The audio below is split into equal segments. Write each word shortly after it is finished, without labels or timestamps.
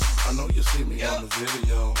I know you see me on the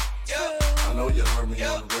video. I know you heard me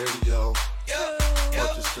on the radio.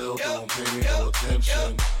 But you still don't pay me no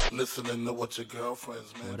attention. Listening to what your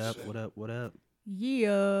girlfriends mention. What up?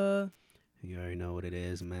 Yeah. You already know what it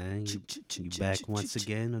is, man. You back once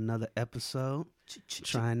again, another episode.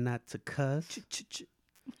 Trying not to cuss.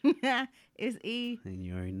 It's E. And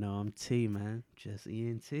you already know I'm T, man. Just E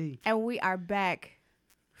and T. And we are back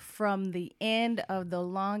from the end of the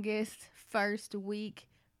longest first week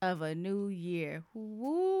of a new year.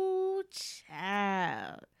 Woo,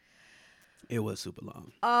 child. It was super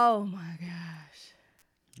long. Oh, my gosh.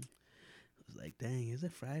 It was like, dang, is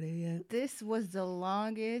it Friday yet? This was the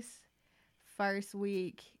longest first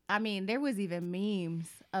week. I mean, there was even memes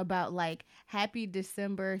about like happy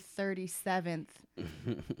December 37th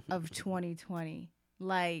of 2020.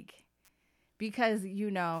 Like, because,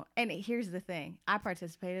 you know, and here's the thing. I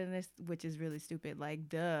participated in this, which is really stupid. Like,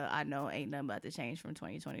 duh, I know ain't nothing about to change from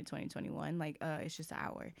 2020 to 2021. Like, it's just an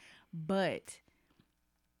hour. But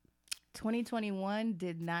 2021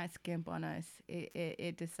 did not skimp on us.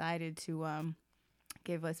 It decided to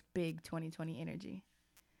give us big 2020 energy.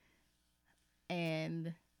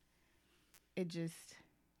 And it just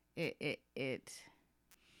it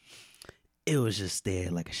was just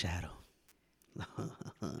there like a shadow.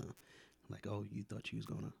 Like, oh, you thought you was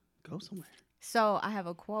gonna go somewhere. So I have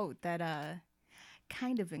a quote that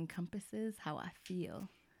kind of encompasses how I feel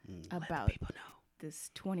about people know. this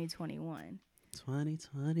 2021.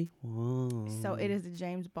 2021. So it is a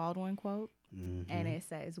James Baldwin quote, Mm-hmm. and it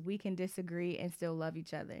says, "We can disagree and still love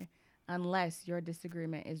each other, unless your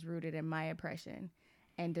disagreement is rooted in my oppression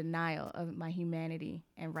and denial of my humanity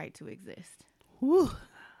and right to exist." Woo.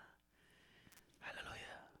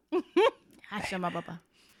 Hallelujah. Hashem Papa.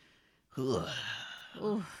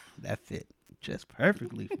 That fit just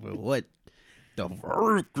perfectly for what the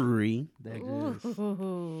Mercury that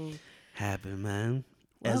just happened, man.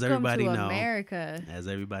 As Welcome everybody to know, America. as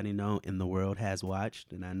everybody know, in the world has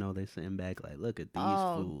watched, and I know they're sitting back like, look at these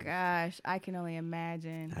fools. Oh gosh, I can only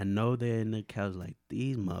imagine. I know they're in the couch like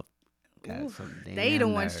these muff got some damn They the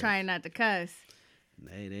ones nerve. trying not to cuss.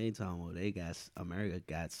 They ain't talking about they got America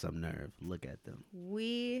got some nerve. Look at them.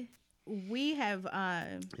 We have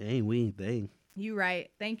Ain't we? They. you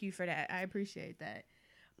right. Thank you for that. I appreciate that.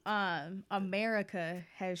 America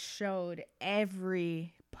has showed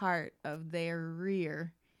every part of their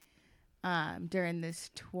rear during this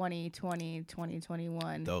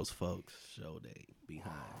 2020-2021. Those folks show they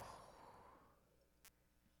behind.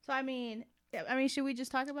 So I mean, should we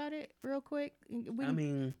just talk about it real quick?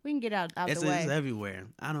 We can get out It's the way. everywhere.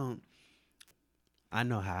 I know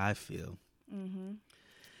how I feel. Mm-hmm.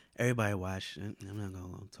 Everybody watch it. I'm not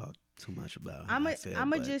gonna talk too much about how I feel. I'm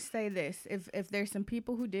but gonna just say this: if there's some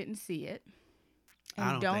people who didn't see it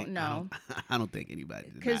I and don't don't think- know, I don't think anybody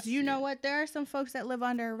did. because you know what, there are some folks that live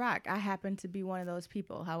under a rock. I happen to be one of those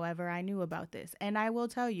people. However, I knew about this, and I will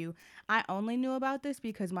tell you, I only knew about this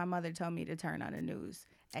because my mother told me to turn on the news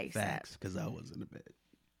ASAP. Facts, because I was in the bed.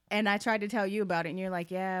 And I tried to tell you about it, and you're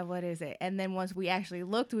like, "Yeah, what is it?" And then once we actually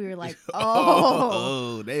looked, we were like,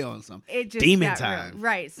 "Oh, they on some it just demon got real." time."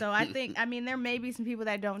 Right. So I think, there may be some people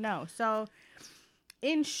that don't know. So,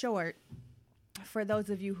 in short, for those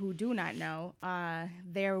of you who do not know,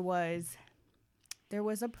 there was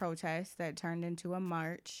a protest that turned into a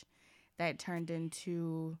march, that turned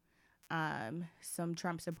into some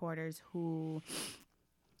Trump supporters who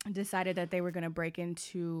decided that they were going to break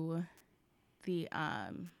into the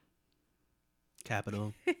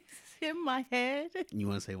Capitol. in my head. You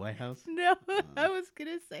want to say White House? No, I was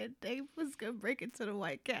gonna say they was gonna break into the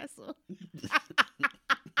White Castle.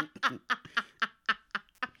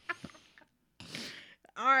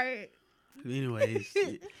 All right. Anyways,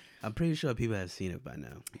 I'm pretty sure people have seen it by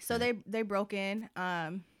now. So they broke in.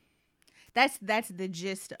 That's the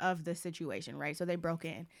gist of the situation, right? So they broke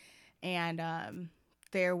in, and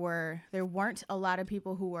there weren't a lot of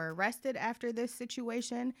people who were arrested after this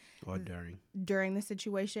situation. Or During the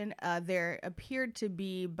situation, there appeared to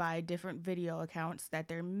be, by different video accounts, that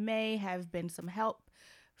there may have been some help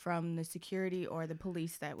from the security or the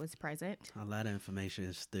police that was present. A lot of information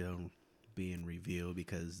is still being revealed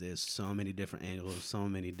because there's so many different angles, so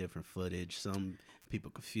many different footage, some people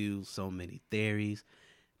confused, so many theories.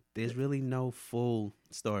 There's really no full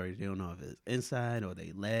story. They don't know if it's inside or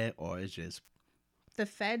they let or it's just. The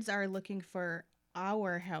feds are looking for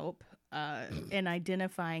our help in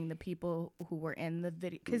identifying the people who were in the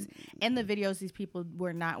video. Because in the videos, these people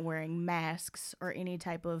were not wearing masks or any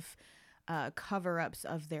type of cover-ups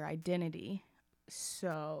of their identity.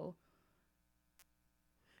 So...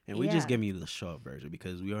 And we just giving you the short version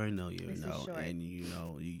because we already know you know, short. and you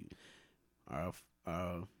know you our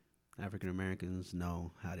African Americans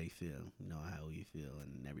know how they feel, know how we feel,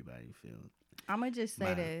 and everybody feel. I'm going to just say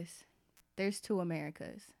Wow. this. There's two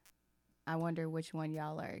Americas. I wonder which one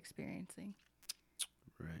y'all are experiencing.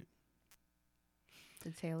 Right.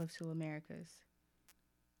 The tale of two Americas.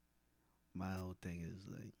 My whole thing is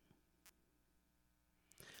like,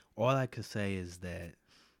 all I could say is that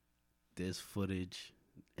this footage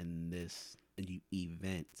and this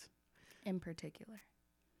event In particular.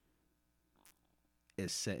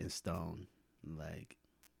 is set in stone. Like,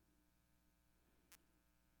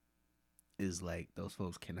 is like those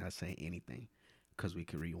folks cannot say anything because we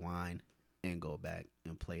can rewind and go back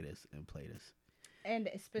and play this and play this. And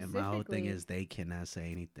And specifically, my whole thing is they cannot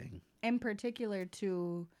say anything. in particular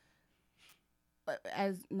to,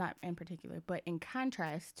 as not in particular, but in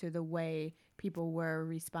contrast to the way people were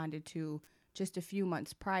responded to just a few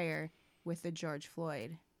months prior with the George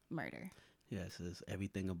Floyd murder. Yes, it's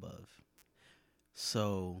everything above.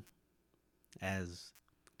 So, as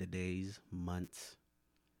the days, months,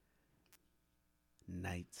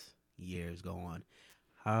 nights, years go on,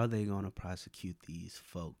 how are they going to prosecute these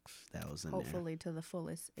folks that was in Hopefully to the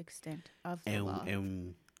fullest extent of the there? law.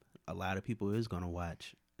 And a lot of people is going to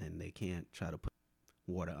watch, and they can't try to put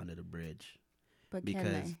water under the bridge But because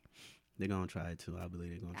can they? they're going to try to. I believe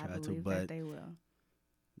they're going to I try to, believe that but they will.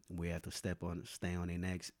 we have to stay on their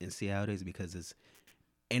necks and see how it is, because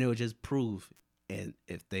and it will just prove, and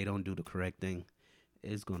if they don't do the correct thing,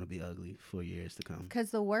 it's going to be ugly for years to come.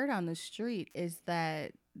 Because the word on the street is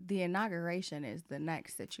that the inauguration is the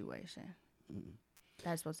next situation. Mm.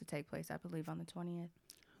 That's supposed to take place, I believe, on the 20th.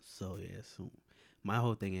 So, yeah. So my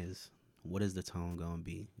whole thing is, what is the tone going to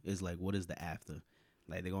be? It's like, what is the after?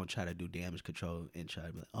 Like, they're going to try to do damage control and try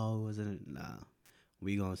to be like, oh, wasn't it? Nah.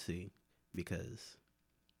 We going to see, because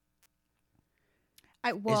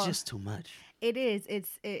it's just too much. It is. It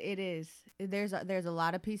is. There's a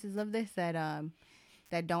lot of pieces of this that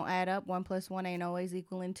don't add up. 1 + 1 ain't always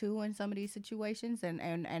equaling 2 in some of these situations,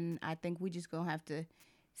 and I think we just gonna have to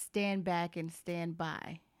stand back and stand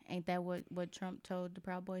by. Ain't that what Trump told the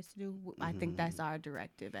Proud Boys to do? I think that's our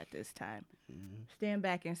directive at this time. Mm-hmm. Stand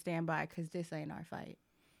back and stand by, because this ain't our fight.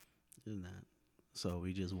 It's not. So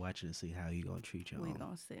we just watching to see how you going to treat y'all. We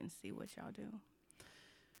gonna sit and see what y'all do.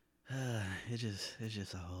 It's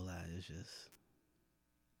just a whole lot.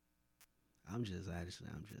 I'm just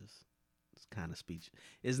kind of speech.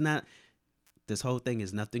 It's not, this whole thing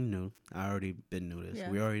is nothing new. I already been knew this. Yeah.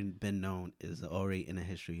 We already been known, is already in the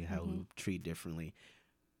history how we treat differently.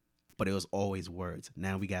 But it was always words.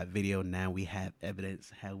 Now we got video. Now we have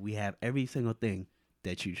evidence. How we have every single thing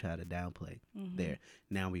that you try to downplay there.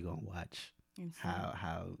 Now we gonna watch And see,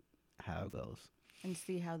 how it goes. and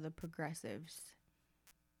see how the progressives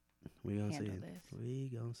We gonna see. handle this. We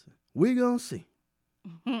gonna see. We gonna see.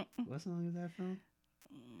 What song is that from?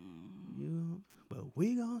 But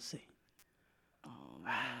we gonna see. Oh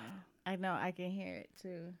man, I know, I can hear it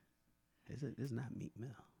too. Is it? It's not Meek Mill.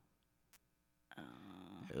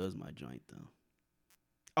 It was my joint though.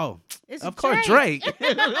 Oh, It's of course, Drake.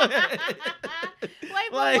 Wait,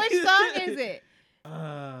 but which song is it?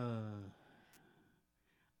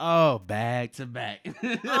 Oh, back to back.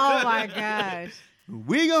 Oh my gosh.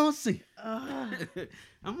 We gonna see.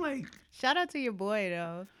 I'm like, Shout out to your boy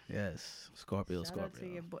though. yes, Scorpio. Shout out to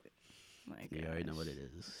your boy. My You already know what it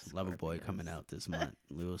is. Lover Boy coming out this month.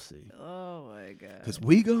 We will see. Oh my god. Cause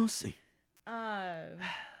we gonna see.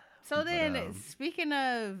 So then, But, speaking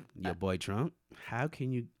of Your boy Trump. How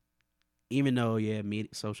can you? Even though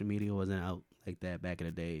social media wasn't out like that back in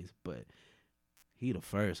the days, but he the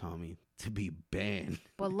first homie to be banned.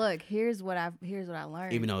 but look, here's what I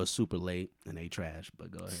learned. Even though it's super late and they trash,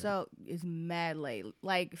 but go ahead. So it's mad late.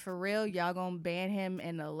 Like for real, y'all gonna ban him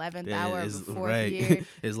in the 11th Yeah, hour of it's the fourth right. year,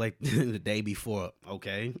 It's like the day before.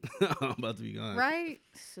 Okay, I'm about to be gone. right?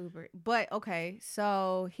 Super. But okay,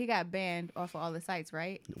 so he got banned off of all the sites,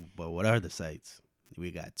 right? But what are the sites?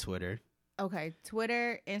 We got Twitter, Okay,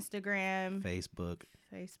 Twitter, Instagram, Facebook,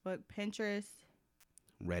 Pinterest.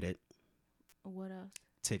 Reddit, What else?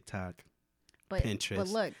 TikTok, But Pinterest. But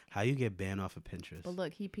look, How you get banned off of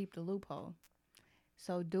Pinterest? he peeped a loophole.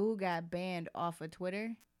 So dude got banned off of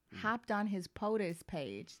Twitter, hopped on his POTUS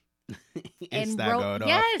page, and start wrote, going off.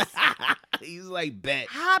 yes, He's like, bet.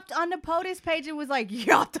 hopped on the POTUS page and was like,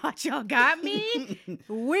 y'all thought y'all got me?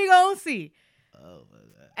 We gonna see. Oh my god.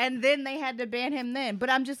 And then they had to ban him then. But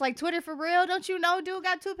I'm just like, Twitter for real? Don't you know dude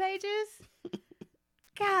got 2 pages?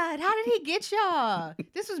 God, how did he get y'all?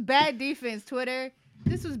 This was bad defense, Twitter.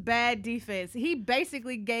 This was bad defense. He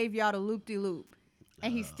basically gave y'all the loop-de-loop.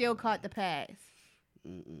 And he still caught the pass.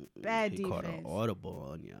 Bad he caught an defense. audible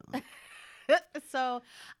on y'all. So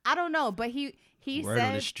I don't know, but he Word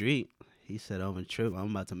on the said street. He said on the trip,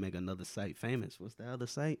 I'm about to make another site famous. What's the other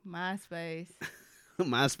site? MySpace.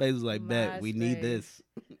 MySpace was like, bet, we need MySpace. this.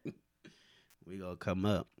 We gonna come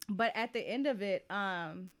up. But at the end of it,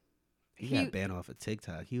 He He- got banned off of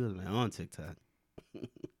TikTok. He wasn't on TikTok.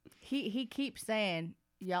 he keeps saying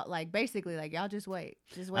y'all like basically like y'all just wait.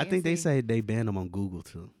 Just wait. I and think they see. say they banned him on Google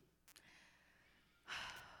too.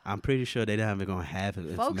 I'm pretty sure they're not even gonna have Folks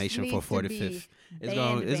information for needs to 45th.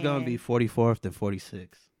 be It's gonna be 44th and 46th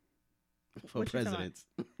for What you talking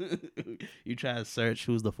presidents. You try to search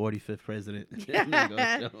who's the 45th president. It's not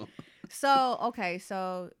gonna show. So okay,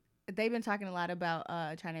 so they've been talking a lot about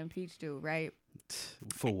trying to impeach dude, right?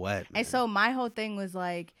 For what? And so my whole thing was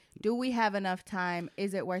like, do we have enough time?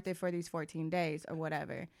 Is it worth it for these 14 days or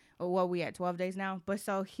whatever? Or what we at 12 days now? But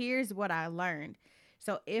so here's what I learned.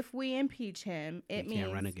 So if we impeach him, it he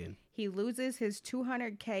can't run means again. he loses his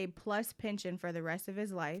 $200K plus pension for the rest of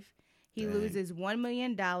his life. He Dang. loses $1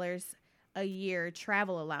 million a year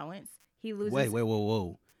travel allowance. He loses. Wait,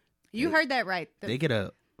 whoa. You heard that right. They get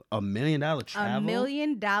a $1 million travel. $1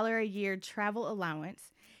 million a year travel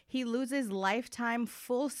allowance. He loses lifetime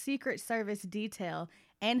full Secret Service detail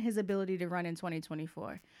and his ability to run in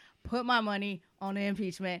 2024. Put my money on the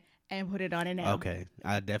impeachment and put it on it now. Okay,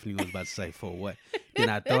 I definitely was about to say for what. Then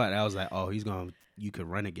I thought I was like, oh, you could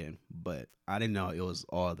run again, but I didn't know it was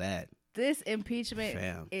all that. This impeachment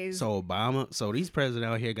Fam. is So Obama, these presidents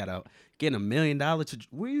out here getting $1 million.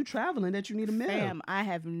 Where are you traveling that you need $1 million? fam. I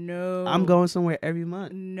have no. I'm going somewhere every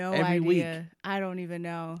month, no every idea. week. I don't even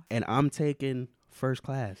know. and I'm taking first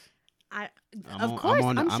class. I I'm of on- course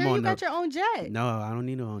I'm I'm, on- sure I'm you on got the- your own jet. No, I don't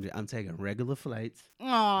need no own jet. I'm taking regular flights.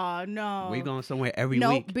 Oh no. We going somewhere every no,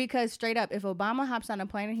 week. because straight up, if Obama hops on a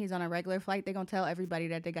plane and he's on a regular flight, they're gonna tell everybody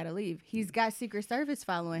that they gotta leave. He's got Secret Service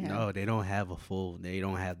following him. No, they don't have they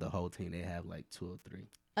don't have the whole team. They have like 2 or 3.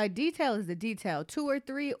 A detail is a detail. 2 or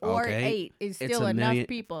 3 or Okay. 8 is It's still a enough million-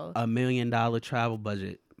 people. $1 million travel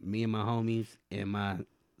budget. Me and my homies and my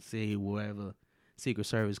wherever Secret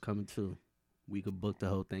Service coming to. We could book the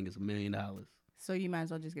whole thing. It's $1 million. So you might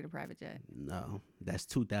as well just get a private jet. No, that's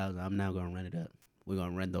 2,000. I'm now gonna rent it up. We're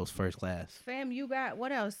gonna rent those first class. Fam, you got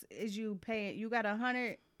what else is you paying? You got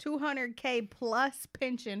 200K plus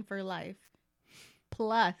pension for life.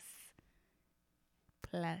 Plus.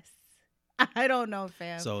 I don't know,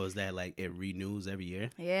 fam. So is that like it renews every year?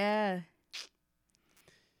 Yeah.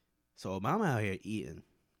 So Obama out here eating.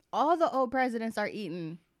 All the old presidents are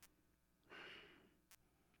eating.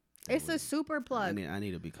 It's a super I plug.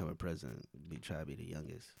 need to become a president. Try to be the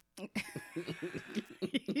youngest.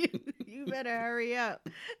 You better hurry up.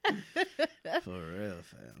 For real,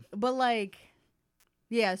 fam. But like,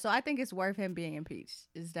 yeah, so I think it's worth him being impeached.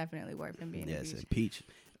 It's definitely worth him being Yes, impeached. impeach.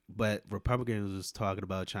 But Republicans was talking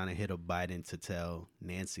about trying to hit a Biden to tell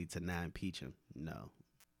Nancy to not impeach him. No,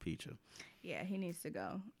 impeach him. Yeah, he needs to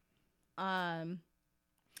go.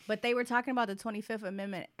 But they were talking about the 25th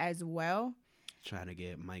Amendment as well. Trying to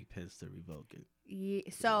get Mike Pence to revoke it. Yeah,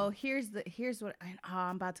 so here's what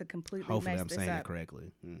I'm about to completely Hopefully, mess I'm this saying up. it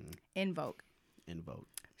correctly. Invoke. Invoke.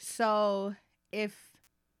 So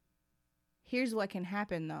here's what can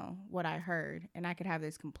happen though, what I heard, and I could have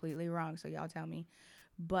this completely wrong, so y'all tell me.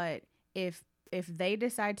 But if they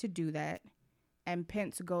decide to do that and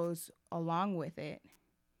Pence goes along with it,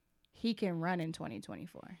 he can run in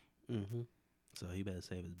 2024. Mm-hmm. So he better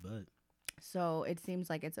save his butt. So it seems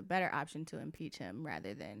like it's a better option to impeach him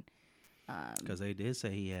rather than Because they did say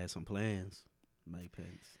he had some plans, Mike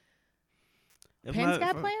Pence. If Pence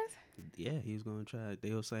not- got plans? Yeah, he was going to try.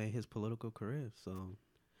 They were saying his political career. So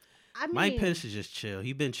I mean, Mike Pence is just chill.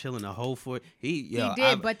 He been chilling the whole he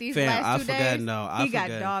did, but these last 2 days, I he got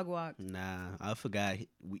forgot. dog walked. Nah, I forgot.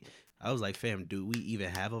 I was like, fam, do we even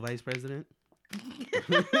have a vice president?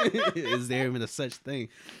 Is there even a such thing?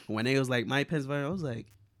 When they was like Mike Pence, I was like,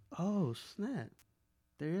 oh snap,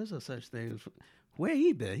 there is a such thing. Where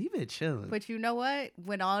he been? He been chilling. But you know what?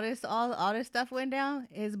 When all this stuff went down,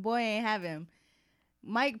 his boy ain't have him.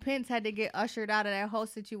 Mike Pence had to get ushered out of that whole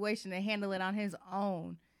situation and handle it on his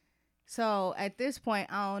own. So at this point,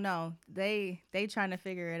 I don't know. They trying to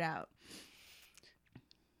figure it out.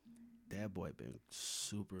 That boy been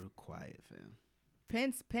super quiet, fam.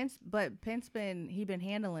 Pence been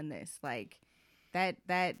handling this. Like that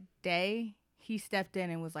day he stepped in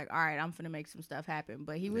and was like, all right, I'm finna make some stuff happen.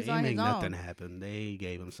 But he was They on make his nothing own. happen. They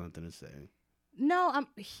gave him something to say. No,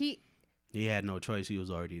 He had no choice. He was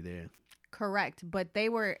already there. correct. But they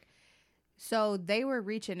were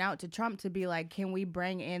reaching out to Trump to be like, can we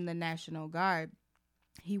bring in the National Guard?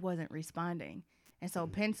 He wasn't responding. And so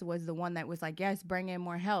Pence was the one that was like, yes, bring in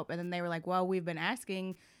more help. And then they were like, well, we've been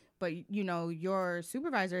asking but you know, your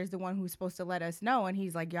supervisor is the one who's supposed to let us know. And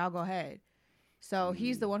he's like, y'all go ahead. So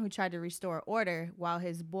he's the one who tried to restore order while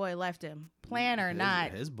his boy left him. Plan or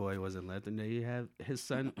not. His boy wasn't left. And you have his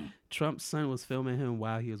son, Trump's son was filming him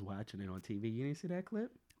while he was watching it on TV. You didn't see that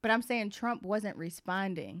clip? But I'm saying Trump wasn't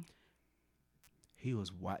responding. He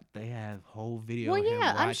was what? They have whole video. Well, of him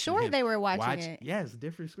yeah, I'm watching sure him. they were watching it. Yes,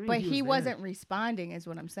 different screens. But he was wasn't responding, is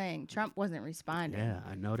what I'm saying. Trump wasn't responding. Yeah,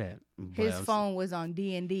 I know that. But His phone was on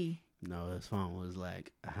D&D. No, his phone was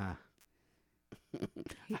like,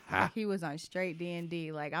 He was on straight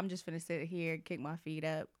D&D. Like, I'm just finna sit here, kick my feet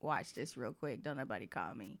up, watch this real quick. Don't nobody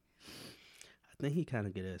call me. I think he kind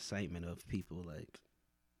of get an excitement of people like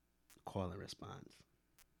call and response.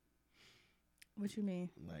 What you mean?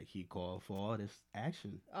 Like he called for all this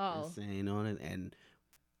action. Oh. And saying on it, and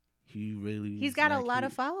he really. He's got like, a lot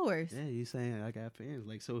of followers. Yeah, he's saying I got fans.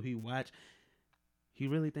 Like so, he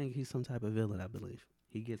really think he's some type of villain. I believe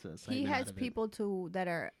he gets a. He has people that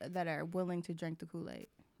are willing to drink the Kool-Aid.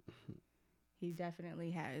 He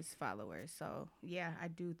definitely has followers. So yeah, I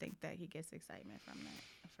do think that he gets excitement from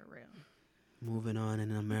that for real. Moving on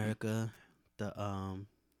in America, the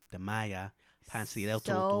Maya Pancierto.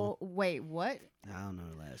 So wait, what? I don't know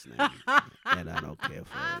her last name, and I don't care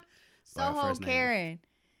for it. Soho first name. Karen.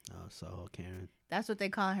 Oh, Soho Karen. That's what they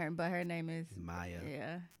call her, but her name is Maya.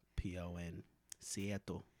 Yeah. P-O-N.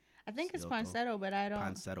 Cieto. I think it's Cioto. Ponsetto, but I don't.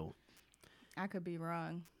 Pancetto. I could be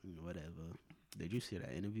wrong. Whatever. Did you see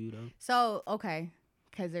that interview though? So okay,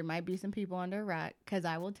 because there might be some people under a rock. Because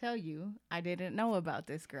I will tell you, I didn't know about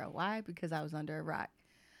this girl. Why? Because I was under a rock.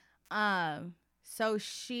 So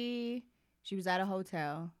she was at a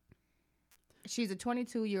hotel. She's a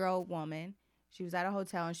 22-year-old woman. She was at a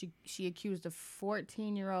hotel and she accused a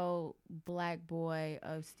 14-year-old black boy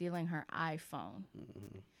of stealing her iPhone.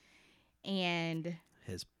 Mm-hmm. And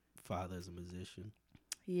his father's a musician.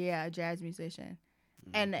 Yeah, a jazz musician.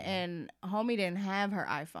 Mm-hmm. And homie didn't have her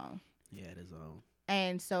iPhone. Yeah, it is own.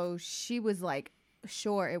 And so she was like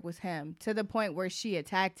sure it was him to the point where she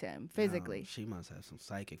attacked him physically. She must have some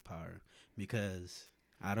psychic power because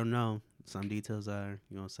I don't know. Some details are,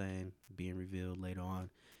 you know what I'm saying, being revealed later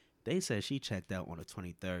on. They said she checked out on the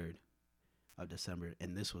 23rd of December,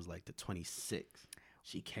 and this was like the 26th.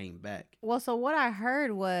 She came back. Well, so what I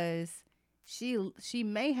heard was she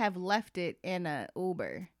may have left it in a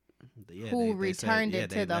Uber who returned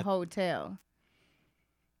it to the hotel.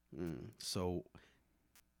 So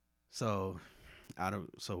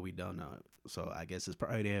we don't know. So I guess it's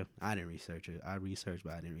probably there. I didn't research it. I researched,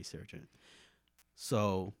 but I didn't research it.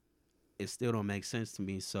 So it still don't make sense to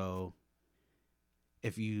me. So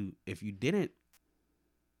if you didn't,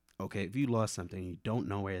 okay, if you lost something, you don't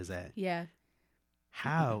know where it's at. Yeah.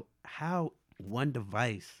 How one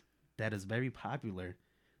device that is very popular,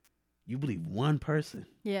 you believe one person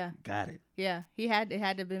got it. Yeah. It had to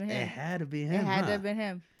have been him. It had to be him. It had to have been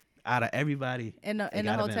him. Out of everybody in the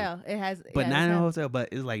hotel, it has. But not in a hotel. But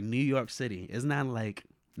it's like New York City. It's not like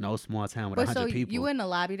no small town with 100 people. You in the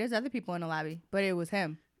lobby? There's other people in the lobby, but it was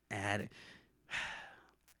him. And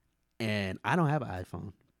I don't have an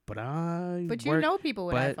iPhone, but you know people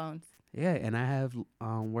with iPhones. Yeah, and I have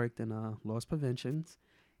worked in loss preventions,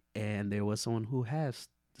 and there was someone who has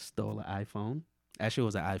stole an iPhone. Actually, it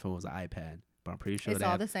was an iPhone, it was an iPad, but I'm pretty sure it's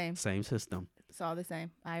all the same. Same system. It's all the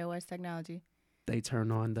same. iOS technology. They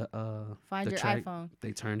turned on the Find the your track. iPhone.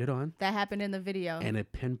 They turned it on. That happened in the video. And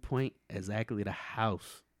it pinpoint exactly the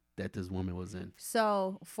house that this woman was in.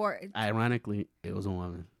 So ironically, it was a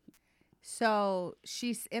woman. So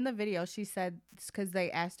she's in the video. She said, because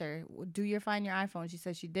they asked her, "Do you find your iPhone?" She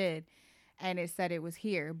said she did, and it said it was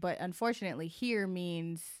here. But unfortunately, here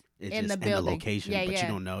means it's in just the building, in the location. But you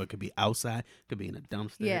don't know. It could be outside. It could be in a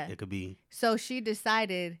dumpster. Yeah. It could be. So she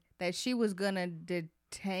decided that she was gonna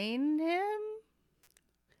detain him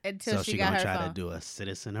until she got her phone. So she gonna try to do a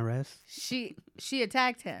citizen arrest. She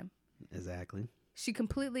attacked him. Exactly. She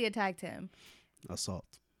completely attacked him.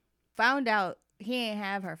 Assault. Found out he ain't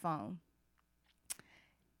have her phone.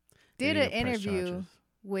 Did an interview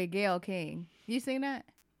with Gayle King. You seen that?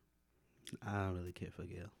 I don't really care for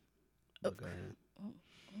Gayle. But go ahead.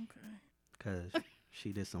 Okay. Because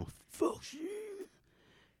she did some fuck shit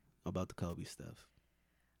about the Kobe stuff.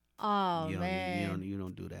 Oh, man. You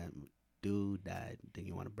don't do that. Dude died. Then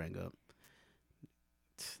you want to bring up.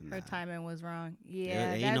 Nah. Her timing was wrong.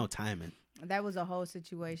 Yeah. There ain't no timing. That was a whole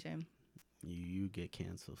situation. You get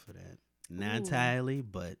canceled for that. Not entirely,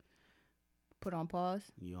 but. Put on pause.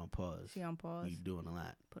 You on pause. She on pause. You doing a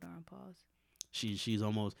lot. Put her on pause. She's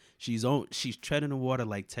treading the water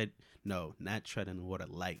like Ted. No, not treading the water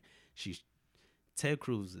like Ted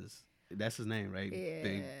Cruz is. That's his name, right?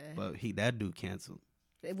 Yeah. But that dude canceled.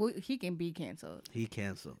 He can be canceled. He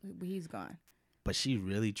canceled. He's gone. But she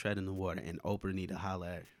really treading the water, and Oprah need to holler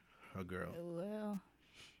at her girl. Well,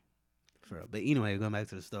 For real. But anyway, going back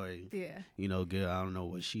to the story. yeah. You know, girl, I don't know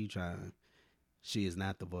what she trying. She is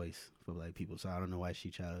not the voice for black people, so I don't know why she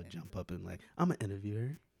try to jump up and like, I'm gonna interview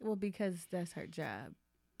her. Well, because that's her job.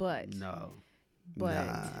 But No, But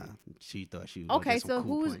nah, she thought she was okay. gonna get some So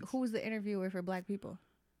cool points. who's the interviewer for black people?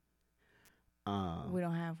 We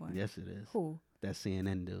don't have one. Yes, it is. Who? That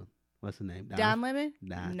CNN dude. What's his name? Don Lemon?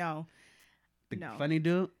 Don. No. The No. funny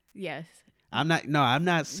dude. Yes. I'm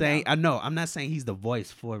not saying. I know. I'm not saying he's the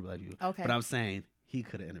voice for black people. Okay. But I'm saying he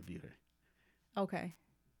could have interviewed her. Okay.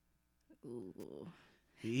 Ooh.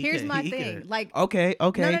 He Here's could- my he thing. coulda- like, Okay.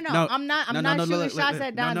 Okay. No. I'm not shooting look, shots look,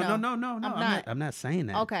 at Don. No. I'm not saying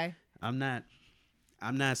that. Okay. I'm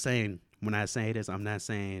not saying, when I say this, I'm not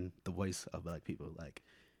saying the voice of black people. Like,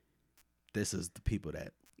 this is the people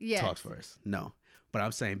that Yes. talks for us. No. But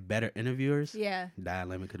I'm saying better interviewers. Yeah. Don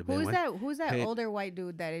Lemon could have been Who's one. that? Who's that Hey. older white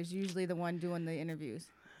dude that is usually the one doing the interviews?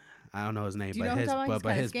 I don't know his name, Do you but know who his I'm talking about?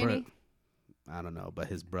 but He's his kinda brother. skinny? I don't know, but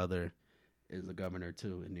his brother is the governor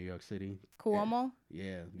too in New York City. Cuomo?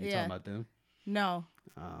 Yeah, you Yeah. talking about them? No.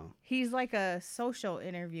 Oh, He's like a social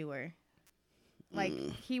interviewer. Like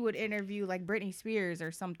he would interview like Britney Spears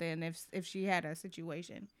or something if she had a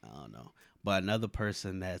situation. I don't know. But another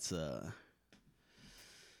person that's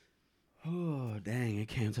oh dang, it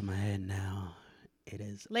came to my head now. It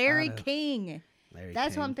is Larry King. Larry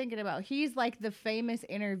That's King. what I'm thinking about. He's like the famous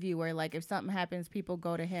interviewer. Like if something happens, people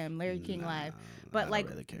go to him. Larry King Live. But I don't like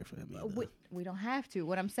really care for him either. we don't have to.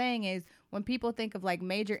 What I'm saying is when people think of like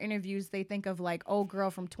major interviews, they think of like Old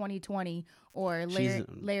Girl from 2020 or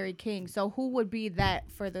Larry King. So who would be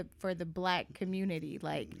that for the black community?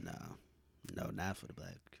 Like No, not for the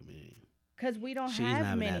black community. because we don't She's have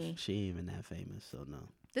not many. she ain't even that famous, so no.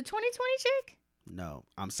 The 2020 chick? No,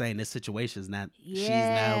 I'm saying this situation is not. Yeah,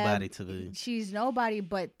 she's nobody to the. She's nobody,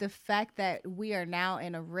 but the fact that we are now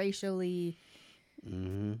in a racially,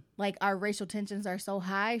 like our racial tensions are so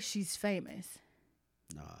high, she's famous.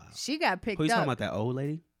 No. She got picked Who you up. talking about? That old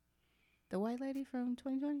lady? The white lady from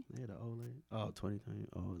 2020? Yeah, the old lady. Oh, 2020.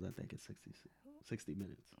 Oh, I think it's 60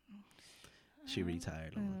 minutes. She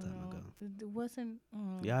retired a long time ago. It wasn't.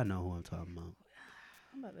 Yeah, I know who I'm talking about.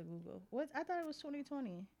 I'm about to Google. What? I thought it was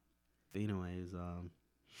 2020. But anyways,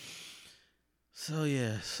 so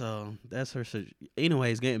yeah, so that's her.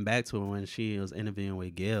 Anyways, getting back to her when she was interviewing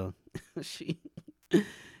with Gail, she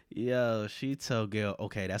told Gail,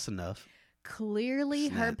 okay, that's enough. Clearly,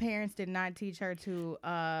 her Snap. parents did not teach her to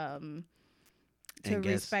And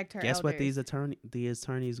respect her. Guess what? elders. The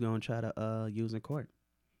attorneys gonna try to use in court.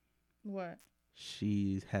 What?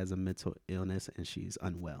 She has a mental illness and she's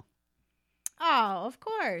unwell. Oh, of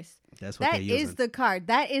course. That's what That they're using. is the card.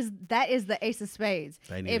 That is the ace of spades.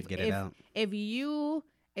 They need to get it out. If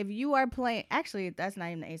you are playing, actually, that's not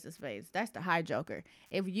even the ace of spades. That's the high joker.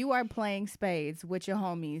 If you are playing spades with your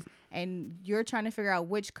homies and you're trying to figure out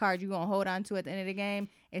which card you're gonna hold on to at the end of the game,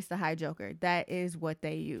 it's the high joker. That is what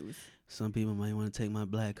they use. Some people might want to take my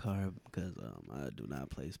black card because I do not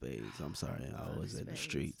play spades. I'm sorry, I was in the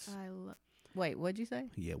streets. Wait, what'd you say?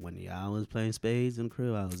 Yeah, when y'all was playing spades in the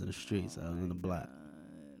crib, I was in the streets. I was in the block.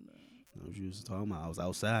 What you was talking about? I was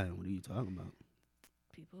outside. What are you talking about?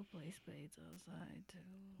 People play spades outside too.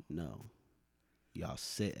 No. Y'all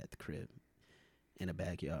sit at the crib in the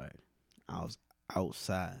backyard. I was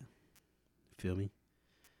outside. Feel me?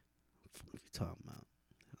 What you talking about?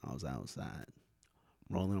 I was outside.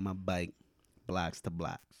 Rolling on my bike. Blocks to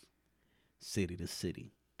blocks. City to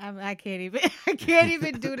city. I can't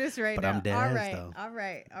even do this right But now. I'm dead all ass, right, though.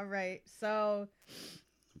 all right. So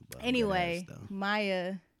But anyway, I'm dead ass, though.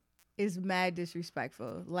 Maya is mad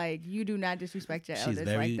disrespectful. Like you do not disrespect your She's elders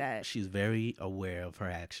very, like that. she's very aware of her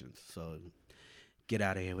actions. So get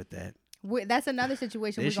out of here with that. That's another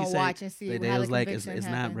situation we're Then she gonna said- watch and see they how the was like, it's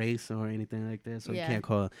conviction not happens. race or anything like that. So Yeah. you can't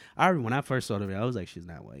call her. When I first saw her, I was like, she's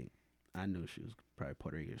not white. I knew she was probably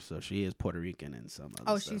Puerto Rican. So she is Puerto Rican and some other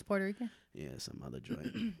Oh, stuff. she's Puerto Rican. Yeah, some other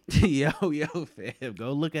joint. yo, fam,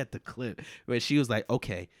 go look at the clip where she was like,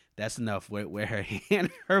 okay, that's enough. Where her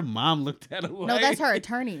hand, her mom looked at her like. No, that's her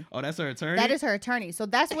attorney. Oh, that's her attorney? That is her attorney. So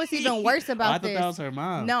that's what's even worse about I thought this. that was her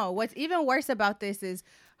mom. No, what's even worse about this is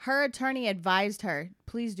her attorney advised her,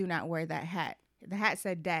 please do not wear that hat. The hat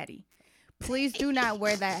said daddy. Please do not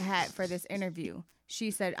wear that hat for this interview.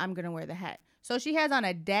 She said, I'm going to wear the hat. So she has on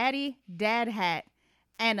a dad hat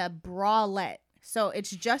and a bralette. So it's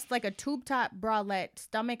just like a tube top bralette,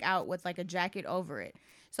 stomach out with like a jacket over it.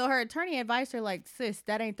 So her attorney advised her like, sis,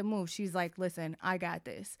 that ain't the move. She's like, listen, I got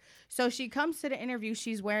this. So she comes to the interview.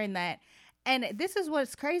 She's wearing that. And this is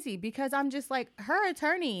what's crazy because I'm just like, her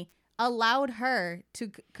attorney allowed her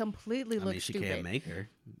to completely look she stupid. can't make her.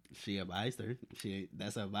 She advised her.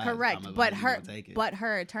 That's her advice. Correct, I'm but advising you to take it.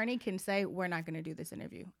 her attorney can say we're not going to do this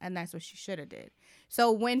interview, and that's what she should have did.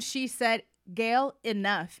 So when she said, "Gail,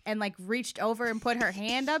 enough," and like reached over and put her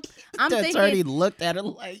hand up, I'm the thinking, attorney looked at her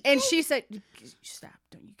like, and she said, "Stop!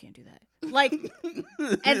 You can't do that." Like,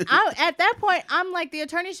 and at that point, I'm like, the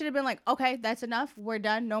attorney should have been like, "Okay, that's enough. We're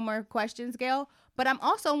done. No more questions, Gail." But I'm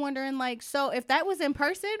also wondering, like, so if that was in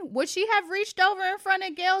person, would she have reached over in front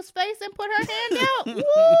of Gail's face and put her hand out?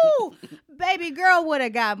 Woo! Baby girl would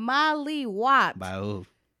have got Molly whopped. by who?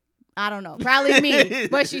 I don't know. Probably me.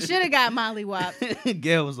 But she should have got Molly whopped.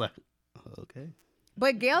 Gail was like, okay.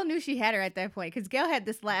 But Gail knew she had her at that point because Gail had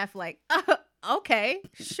this laugh like, okay,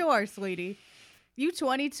 sure, sweetie. You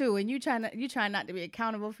 22 and you trying not to be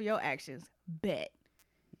accountable for your actions. Bet.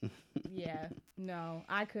 Yeah. No,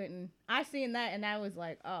 I couldn't. I seen that and I was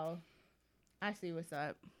like, oh, I see what's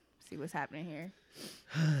up. See what's happening here.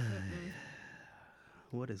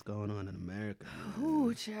 What is going on in America?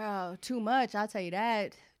 Ooh, child. Too much. I'll tell you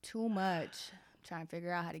that. Too much. Trying to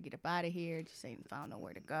figure out how to get up out of here. Just ain't found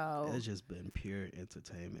nowhere to go. It's just been pure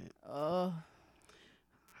entertainment. Oh.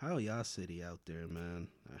 How y'all city out there, man?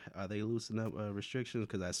 Are they loosening up restrictions?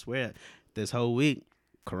 Because I swear, this whole week,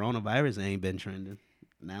 coronavirus ain't been trending.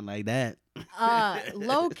 Not like that.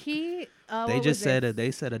 Low key. They just said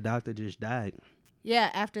they said a doctor just died.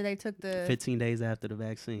 Yeah, after they took the 15 days after the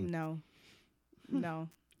vaccine. No.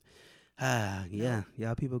 Yeah.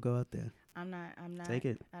 Y'all people go out there. I'm not Take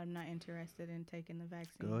it. I'm not interested in taking the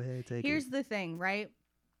vaccine. Go ahead, take Here's it. the thing, right?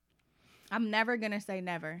 I'm never going to say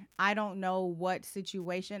never. I don't know what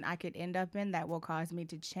situation I could end up in that will cause me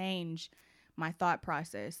to change my thought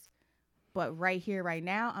process. But right here, right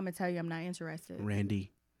now, I'm going to tell you I'm not interested.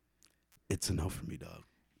 Randy, it's a no for me, dog.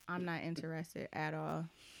 I'm not interested at all.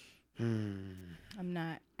 I'm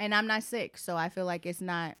not. And I'm not sick, so I feel like it's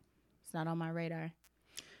not on my radar.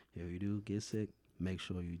 If you do get sick, make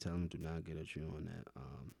sure you tell them do not get at you on that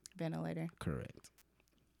Ventilator. Correct.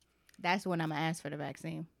 That's when I'm going to ask for the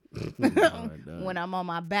vaccine. Lord, When I'm on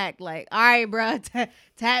my back, like, all right, bro,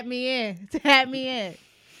 tap me in.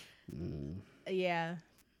 Yeah.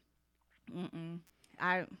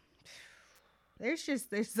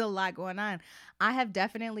 There's a lot going on. I have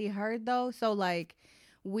definitely heard though. So like,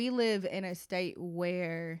 we live in a state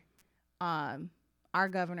where, our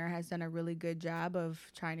governor has done a really good job of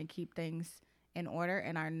trying to keep things in order,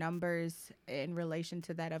 and our numbers in relation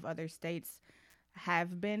to that of other states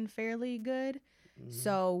have been fairly good.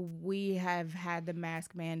 So we have had the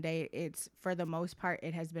mask mandate. It's, for the most part,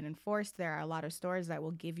 it has been enforced. There are a lot of stores that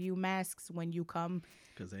will give you masks when you come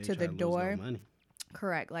to the door.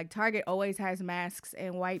 Correct. Like Target always has masks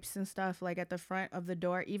and wipes and stuff like at the front of the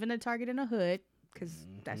door, even the Target in the hood, because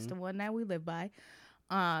that's the one that we live by.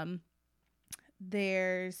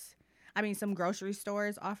 Some grocery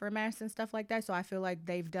stores offer masks and stuff like that. So I feel like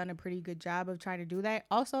they've done a pretty good job of trying to do that.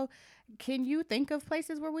 Also, can you think of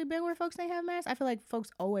places where we've been where folks ain't have masks? I feel like folks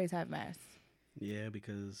always have masks. Yeah,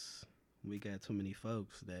 because we got too many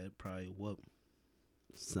folks that probably whoop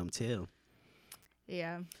some tail.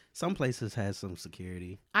 Yeah. Some places has some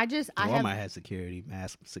security. Walmart has security,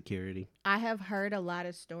 mask security. I have heard a lot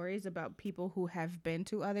of stories about people who have been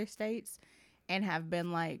to other states and have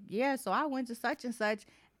been like, yeah, so I went to such and such.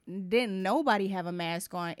 Didn't nobody have a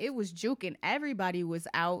mask on. It was juking. Everybody was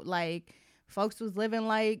out. Like, folks was living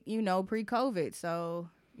like, pre-COVID. So,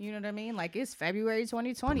 you know what I mean? Like, it's February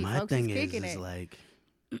 2020. My folks thing is kicking is it. like,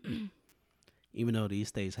 even though these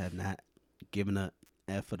states have not given up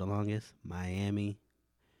F for the longest, Miami,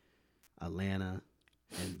 Atlanta,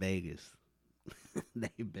 and Vegas,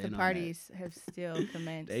 they've been The parties have still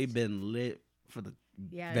commenced. They've been lit for the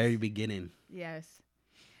Yes. very beginning. Yes.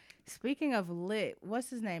 Speaking of lit, what's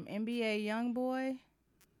his name? NBA Youngboy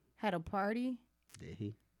had a party. Did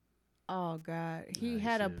he? Oh God, he Nah, he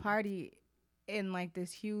had a should. party in like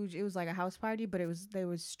this huge. It was like a house party, but there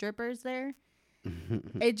was strippers there.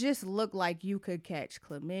 It just looked like you could catch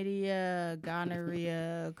chlamydia,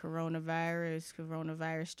 gonorrhea,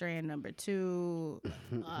 coronavirus strand number 2,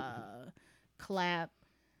 clap.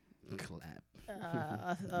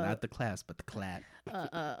 Not the claps, but the clap.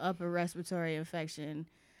 Upper respiratory infection.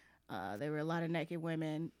 There were a lot of naked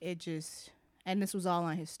women. And this was all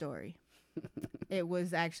on his story. It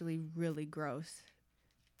was actually really gross.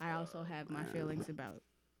 I also have my feelings about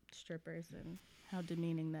strippers and how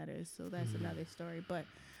demeaning that is. So that's another story. But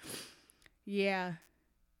yeah.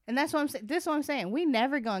 And that's what I'm saying. This is what I'm saying. We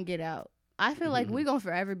never gonna get out. I feel like we gonna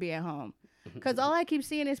forever be at home. Because all I keep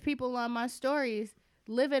seeing is people on my stories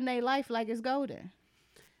living their life like it's golden.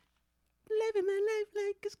 living my life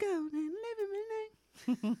like it's gone and living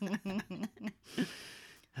my life.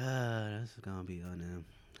 That's gonna be on them.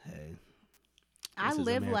 Hey, I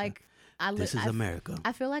live America. like I This is America.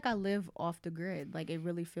 I feel like I live off the grid. Like, it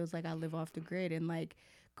really feels like I live off the grid, and like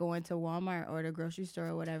going to Walmart or the grocery store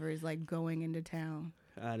or whatever is like going into town.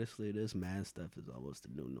 Honestly, this man stuff is almost the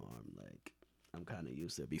new norm. Like, I'm kind of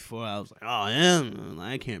used to it. Before, I was like, oh, yeah,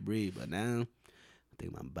 I can't breathe. But now, I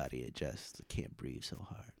think my body adjusts. I can't breathe so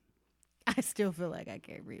hard. I still feel like I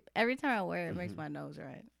can't breathe. Every time I wear it, it makes my nose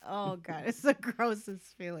red. Oh, God. It's the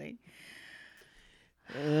grossest feeling.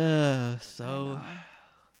 So,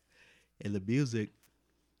 in the music,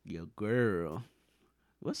 your girl,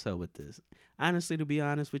 what's up with this? Honestly, to be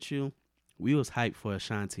honest with you, we was hyped for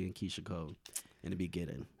Ashanti and Keisha Cole in the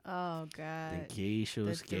beginning. Oh, God. And Keisha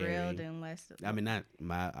was scary. Thrilled and less. I mean, not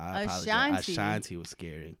my. I apologize. Ashanti. Ashanti was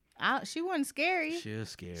scary. She wasn't scary. She was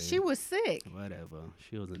scary. She was sick. Whatever.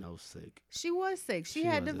 She wasn't no sick. She was sick. She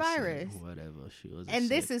had the wasn't sick. virus. Whatever. She was. And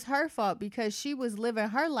this is her fault because she was living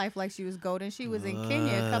her life like she was golden. She was in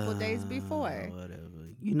Kenya a couple days before. Whatever.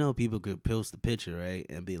 You know, people could post the picture, right,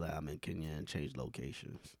 and be like, "I'm in Kenya," and change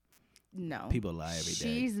locations. No. People lie every day.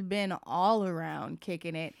 She's been all around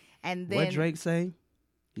kicking it. And then What Drake say?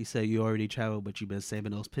 He said you already traveled, but you've been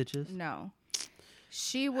saving those pictures. No.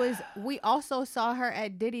 She was. We also saw her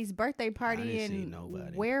at Diddy's birthday party. didn't see And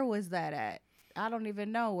nobody. where was that at? I don't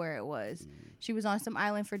even know where it was. She was on some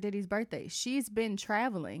island for Diddy's birthday. She's been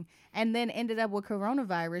traveling and then ended up with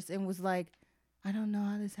coronavirus and was like, I don't know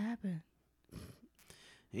how this happened.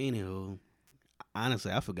 Anywho,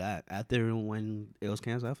 honestly, I forgot. After when it was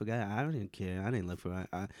canceled, I forgot. I didn't care. I didn't look for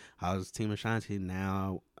it. I was Team Ashanti.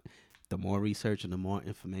 Now, the more research and the more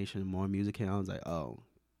information, the more music came, I was like, oh,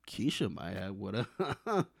 Keisha might have what a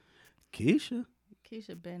Keisha.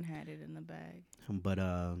 Keisha Ben had it in the bag. But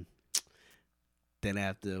then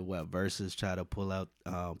after Versus try to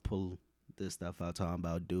pull this stuff out talking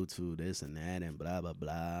about due to this and that and blah blah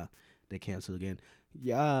blah, they canceled again.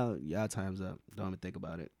 Y'all time's up. Don't even think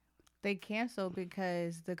about it. They canceled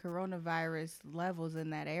because the coronavirus levels in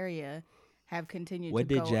that area have continued What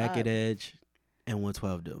to did go Jacket up. Edge and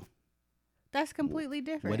 112 do? That's completely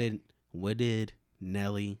different. What did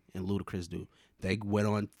Nelly and Ludacris do? They went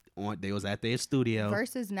on they was at their studio.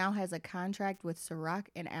 Versus now has a contract with Ciroc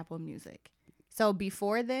and Apple Music. So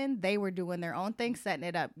before then, they were doing their own thing, setting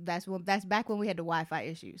it up. That's back when we had the Wi-Fi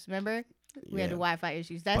issues. Remember? We had the Wi-Fi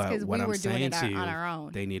issues. That's because we were doing it on our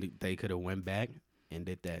own. They could have went back and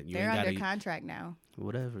did that. They're under contract now.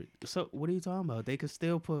 Whatever. So what are you talking about? They could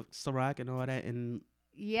still put Ciroc and all that on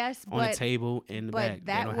but the table in the back.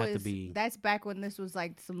 They don't have to be. That's back when this was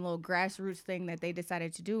like some little grassroots thing that they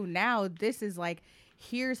decided to do. Now this is like,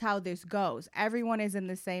 here's how this goes. Everyone is in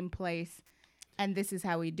the same place, and this is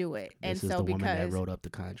how we do it. This is the woman that wrote up the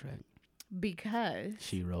contract. Because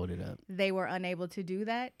she wrote it up. They were unable to do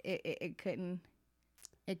that. It couldn't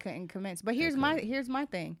commence. But here's my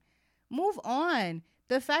thing. Move on.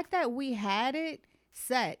 The fact that we had it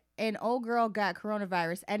set and old girl got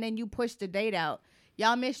coronavirus and then you pushed the date out.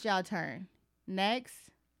 Y'all missed y'all turn. Next.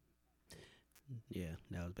 Yeah,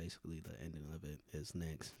 that was basically the ending of it. It's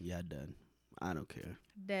next. Y'all done. I don't care.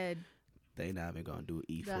 Dead. They not even gonna do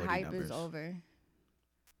E40 The hype numbers. is over.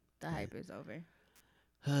 The hype is over.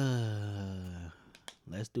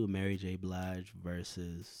 Let's do Mary J. Blige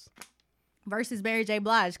versus Mary J.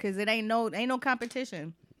 Blige, because it ain't no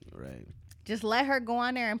competition. Right. Just let her go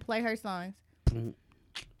on there and play her songs. And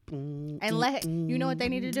you know what they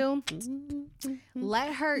need to do?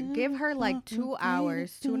 Give her like 2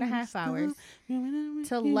 hours, 2.5 hours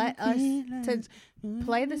to let us to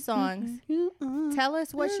play the songs. Tell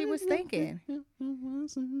us what she was thinking.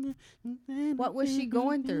 What was she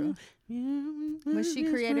going through? When she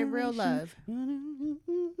created Real Love?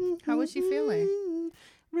 How was she feeling?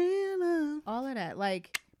 All of that.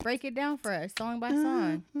 Like, break it down for us, song by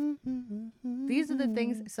song. These are the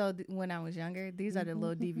things. So when I was younger, these are the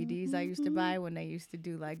little DVDs I used to buy when they used to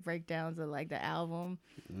do like breakdowns of like the album,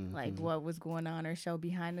 like what was going on or show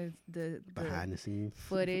behind the scenes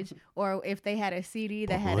footage, or if they had a CD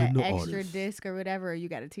that had an extra disc or whatever, or you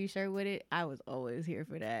got a T-shirt with it. I was always here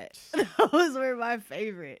for that. Those were my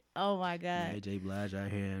favorite. Oh my god, Mary J. Blige out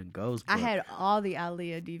here and Ghost. I had all the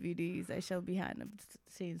Aaliyah DVDs that show behind the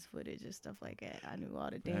scenes footage and stuff like that. I knew all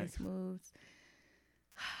the dance moves.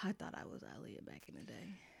 I thought I was Aaliyah back in the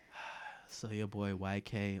day. So your boy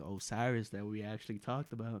YK Osiris that we actually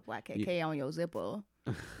talked about. YKK on your zipper.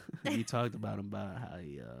 We talked about him about how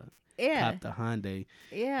he copped the Hyundai.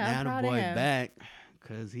 Yeah, now the boy back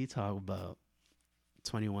because he talked about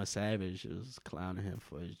 21 Savage was clowning him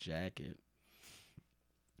for his jacket.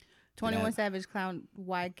 21 Savage clown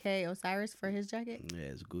YK Osiris for his jacket. Yeah,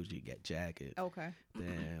 it's Gucci jacket. Okay.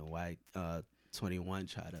 Then 21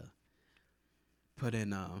 try to put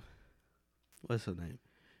in what's her name?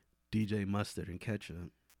 DJ Mustard and Ketchup.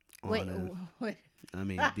 Wait. I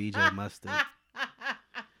mean DJ Mustard.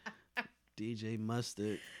 DJ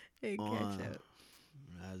Mustard Hey, on Ketchup.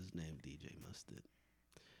 how's his name? DJ Mustard.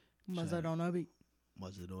 Mustard on a beat.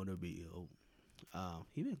 Mustard on the beat.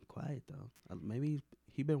 He been quiet though. Maybe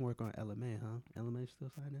he been working on LMA, huh? LMA still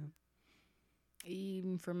signed him?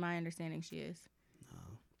 Even from my understanding, she is. No.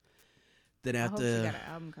 Then I hope she after got an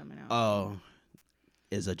album coming out. oh,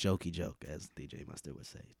 is a jokey joke, as DJ Mustard would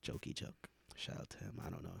say. Jokey joke. Shout out to him. I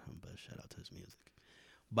don't know him, but shout out to his music.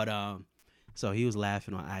 But so he was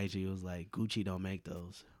laughing on IG. It was like, Gucci don't make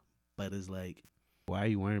those. But it's like, why are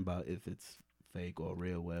you worrying about if it's fake or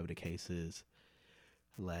real, whatever the case is?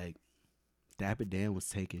 Like, Dapper Dan was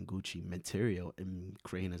taking Gucci material and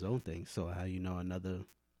creating his own thing. So how you know another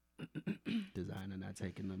designer not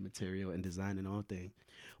taking the material and designing their own thing?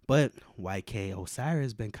 But YK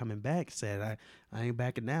Osiris been coming back, said, I ain't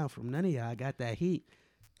backing down from none of y'all. I got that heat.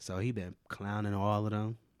 So he been clowning all of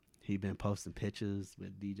them. He been posting pictures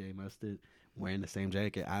with DJ Mustard wearing the same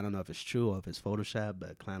jacket. I don't know if it's true or if it's Photoshop,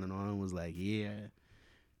 but clowning on him was like, yeah.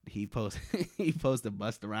 He posted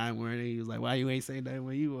Busta Rhymes wearing it. He was like, why you ain't saying nothing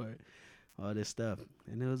when you wore it? All this stuff.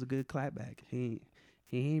 And it was a good clapback. He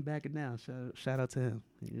ain't backing down. Shout out to him.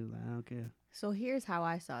 He was like, I don't care. So here's how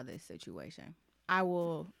I saw this situation. I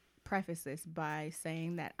will preface this by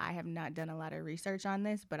saying that I have not done a lot of research on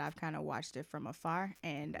this, but I've kind of watched it from afar,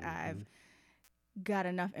 and I've got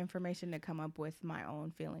enough information to come up with my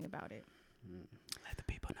own feeling about it. Let the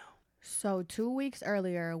people know. So a week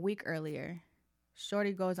earlier,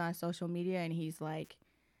 Shorty goes on social media and he's like,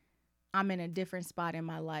 I'm in a different spot in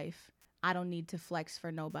my life. I don't need to flex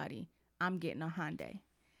for nobody. I'm getting a Hyundai.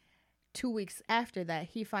 2 weeks after that,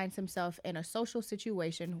 he finds himself in a social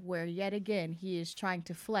situation where yet again he is trying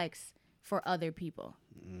to flex for other people.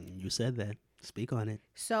 You said that. Speak on it.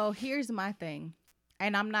 So here's my thing.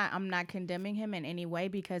 And I'm not condemning him in any way,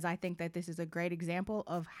 because I think that this is a great example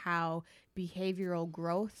of how behavioral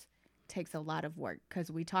growth takes a lot of work,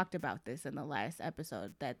 because we talked about this in the last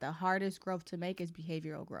episode, that the hardest growth to make is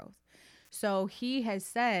behavioral growth. So he has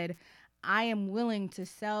said, I am willing to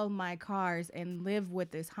sell my cars and live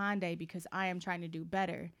with this Hyundai because I am trying to do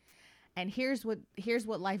better. And here's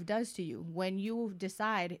what life does to you. When you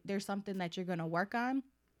decide there's something that you're going to work on,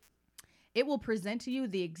 it will present to you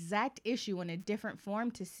the exact issue in a different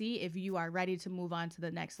form to see if you are ready to move on to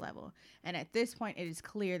the next level. And at this point, it is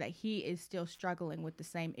clear that he is still struggling with the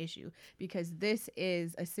same issue, because this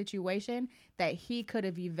is a situation that he could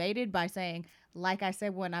have evaded by saying, like I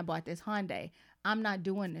said when I bought this Hyundai, I'm not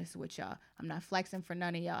doing this with y'all. I'm not flexing for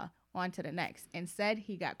none of y'all. On to the next. Instead,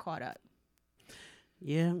 he got caught up.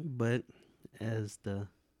 Yeah, but as the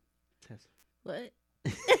test. What?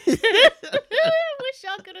 Wish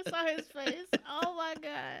y'all could have saw his face. Oh my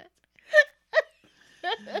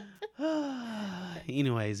God.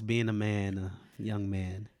 Anyways, being a young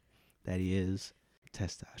man that he is,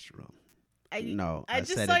 testosterone. I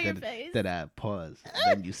just said saw it your then, face. Then I paused.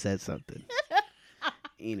 Then you said something.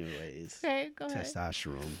 Anyways, Okay, go ahead.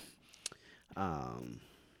 testosterone.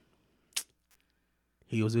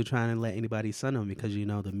 He wasn't trying to let anybody son him, because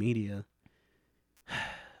the media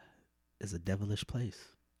is a devilish place.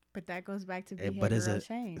 But that goes back to But behavioral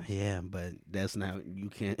change. Yeah, but that's not, you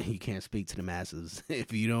can't speak to the masses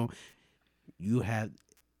if you don't. You have,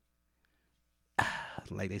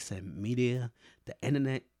 like they said, media, the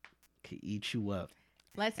internet can eat you up.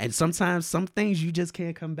 And sometimes some things you just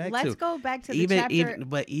can't come back to. Let's go back to the chapter.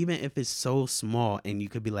 But even if it's so small and you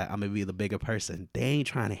could be like, I'm gonna be the bigger person, they ain't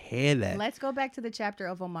trying to hear that. Let's go back to the chapter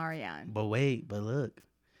of Omarion. But look.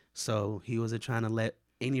 So he wasn't trying to let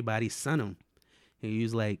anybody son him. He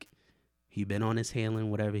was like, he been on his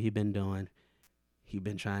healing, whatever he been doing. He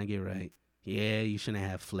been trying to get right. Yeah, you shouldn't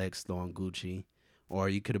have flexed on Gucci. Or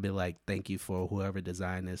you could have been like, thank you for whoever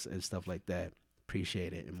designed this and stuff like that.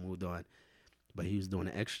 Appreciate it, and moved on. But he was doing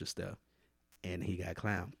the extra stuff, and he got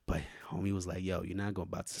clowned. But homie was like, yo, you're not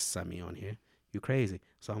about to send me on here. You crazy.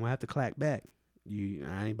 So I'm going to have to clap back. I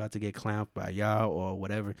ain't about to get clowned by y'all or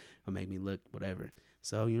whatever, or make me look whatever.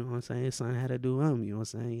 So, you know what I'm saying? His son had to do him. You know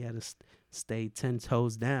what I'm saying? He had to stay 10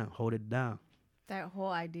 toes down, hold it down. That whole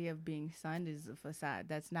idea of being sunned is a facade.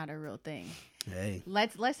 That's not a real thing. Hey.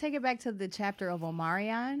 Let's take it back to the chapter of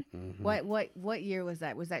Omarion. Mm-hmm. What year was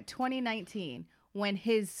that? Was that 2019, when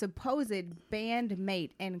his supposed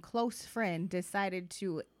bandmate and close friend decided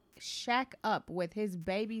to shack up with his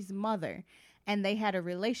baby's mother, and they had a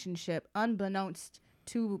relationship unbeknownst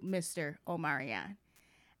to Mr. Omarion?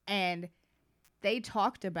 And they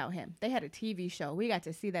talked about him. They had a TV show. We got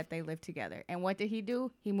to see that they lived together. And what did he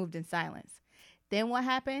do? He moved in silence. Then what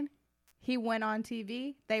happened? He went on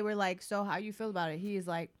TV. They were like, so how you feel about it? He's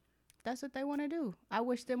like, that's what they want to do. I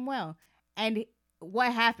wish them well. And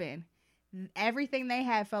what happened? Everything they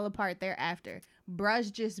had fell apart thereafter.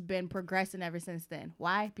 Bruh's just been progressing ever since then.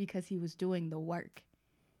 Why? Because he was doing the work.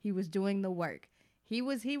 He was doing the work. He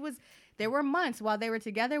was, there were months while they were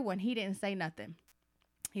together when he didn't say nothing.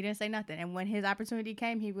 He didn't say nothing. And when his opportunity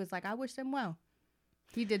came, he was like, I wish them well.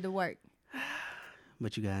 He did the work.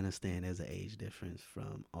 But you gotta understand there's an age difference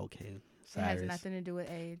from okay. Cyrus. It has nothing to do with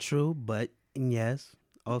age. True, but yes.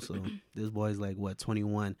 Also, this boy's like what,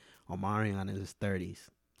 21. Omarion is his 30s.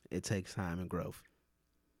 It takes time and growth.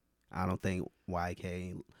 I don't think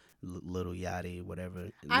YK, Little Yachty, whatever.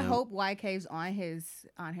 I hope YK's on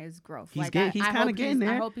his growth. He's kind of getting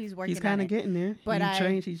there. I hope he's working. He's kind of getting there. But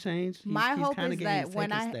He changed. My hope is that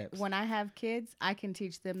when I have kids, I can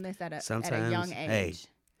teach them this at a young age. Hey,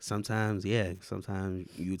 sometimes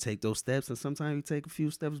you take those steps, and sometimes you take a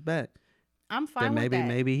few steps back. I'm fine with that.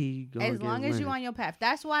 Maybe he as long as you're on your path.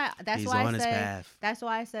 That's why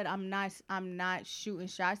I said I'm not shooting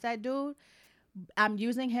shots at dude. I'm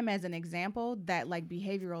using him as an example that like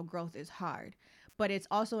behavioral growth is hard, but it's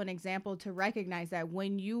also an example to recognize that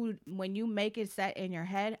when you make it set in your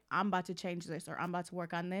head, I'm about to change this or I'm about to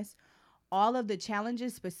work on this, all of the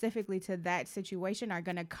challenges specifically to that situation are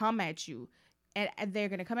going to come at you, and they're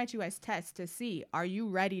going to come at you as tests to see, are you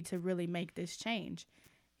ready to really make this change?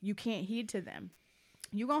 You can't heed to them.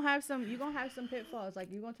 You're going to have some pitfalls.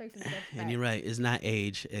 Like, you're going to take some steps back. And you're right. It's not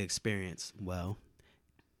age, experience. Well,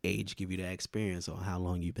 age give you that experience on how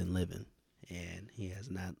long you've been living. And he has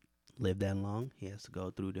not lived that long. He has to go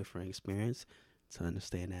through different experience to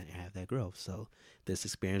understand that and have that growth. So this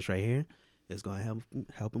experience right here is going to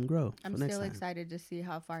help him grow. I'm still excited to see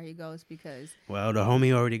how far he goes because... Well, the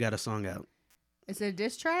homie already got a song out. It's a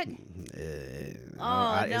diss track? It's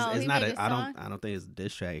not. I don't think it's a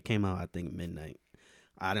diss track. It came out, I think, midnight.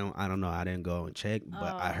 I don't know. I didn't go and check,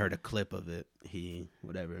 but I heard a clip of it. And he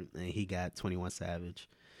got 21 Savage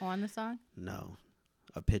on the song. No,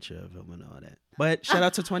 a picture of him and all that. But shout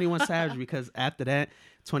out to 21 Savage because after that,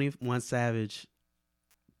 21 Savage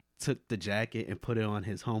took the jacket and put it on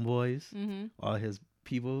his homeboys, all his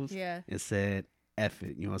peoples, and said, "F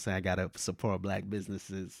it." You know what I'm saying? I gotta support black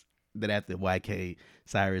businesses. That after YK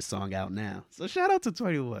Cyrus song out now. So shout out to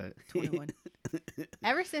 21. 21.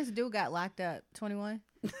 Ever since dude got locked up, 21,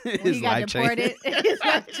 when he got deported, his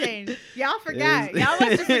life changed. Y'all forgot. Y'all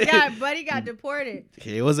must have forgot, but he got deported.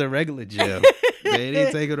 It was a regular jail. They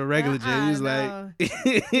didn't take him to regular jail. He was like...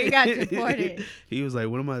 he got deported. He was like,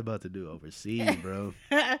 what am I about to do overseas, bro?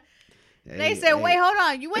 They said, wait, hold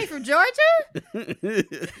on. You wait for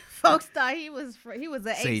Georgia? Folks thought he was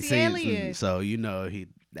an alien. So, you know,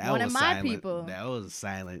 that one was of my silent. People. That was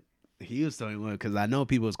silent. He was 21 because I know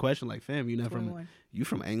people was questioning like, fam, you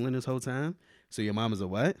from England this whole time? So your mom is a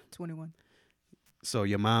what? 21. So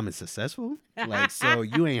your mom is successful? Like, so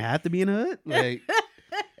you ain't have to be in the hood? Like,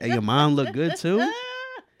 and your mom look good too?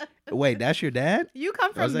 Wait, that's your dad? You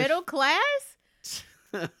come from middle class?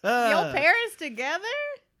 Your parents together?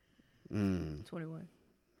 21.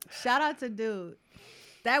 Shout out to dude.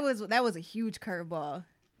 That was a huge curveball.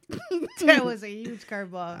 That was a huge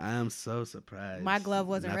curveball. I am so surprised. My glove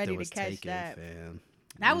wasn't ready to catch that. Fam.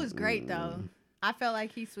 That was great though. I felt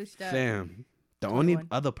like he switched up. Fam, the only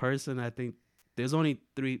other person I think there's only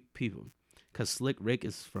 3 people, cause Slick Rick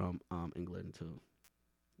is from England too.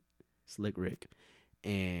 Slick Rick,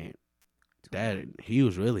 and that he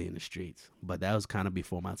was really in the streets, but that was kind of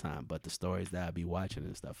before my time. But the stories that I'd be watching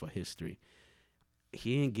and stuff for history,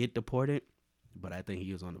 he didn't get deported. But I think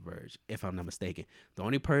he was on the verge, if I'm not mistaken. The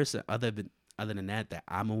only person other than that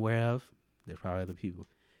I'm aware of, there's probably other people,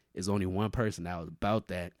 is only one person that was about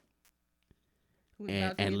that.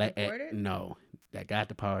 That got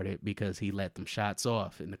deported because he let them shots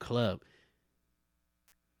off in the club.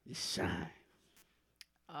 Shine.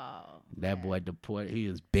 Oh. That boy deported. He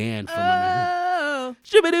is banned from America.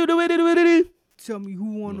 Tell me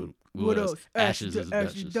who won. What else? Ashes is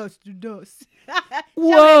Duchess. Dust to dust.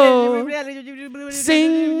 Whoa.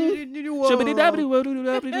 Sing. Whoa.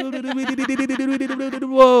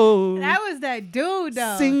 That was that dude,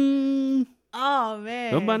 though. Sing. Oh,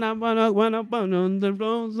 man.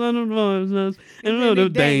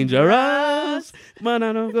 Dangerous.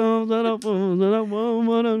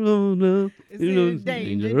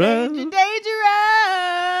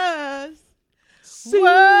 Dangerous.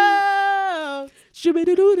 Whoa.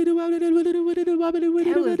 That was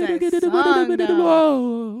that song,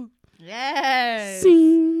 though. Yes.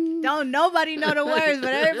 Sing. Don't nobody know the words,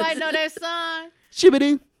 but everybody know that song.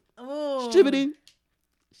 Shibbity. Ooh. Shibbity.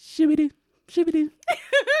 Shibbity. Shibbity.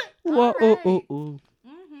 Whoa, oh, oh, oh.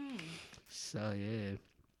 Mm-hmm. So, yeah.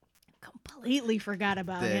 Completely forgot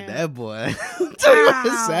about him. That boy.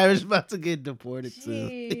 Wow. Savage about to get deported, too.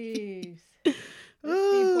 Jeez.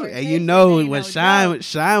 Ooh, and you know when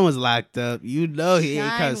Shine was locked up, you know he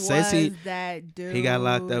ain't come since he got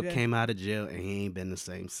locked up, came out of jail, and he ain't been the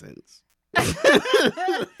same since.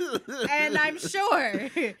 And I'm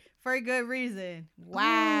sure for good reason.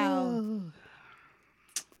 Wow. Wow.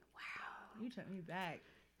 You took me back.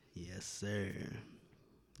 Yes, sir.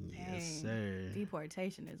 Yes, Dang. sir.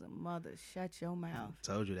 Deportation is a mother. Shut your mouth.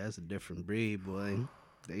 Told you that's a different breed, boy.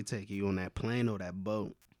 They take you on that plane or that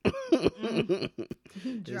boat.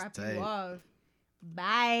 Drop you off.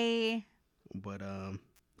 Bye. But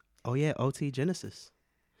oh yeah, OT Genesis.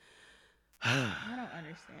 I don't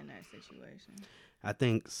understand that situation. I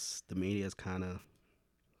think the media is kind of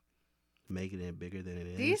making it bigger than it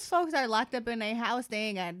is. These folks are locked up in their house.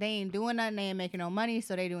 They ain't doing nothing. They ain't making no money,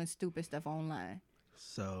 so they doing stupid stuff online.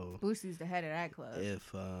 So Boosie's the head of that club.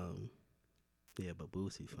 If yeah, but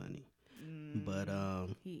Boosie funny. But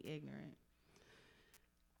he ignorant.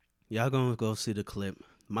 Y'all gonna go see the clip.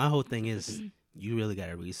 My whole thing is you really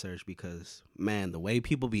gotta research because man, the way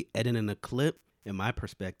people be editing the clip, in my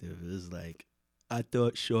perspective, is like I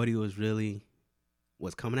thought Shorty was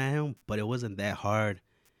coming at him, but it wasn't that hard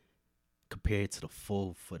compared to the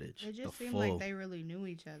full footage. It just seemed like they really knew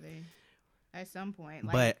each other at some point.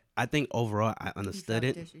 Like, but I think overall I understood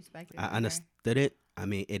it. I understood it. I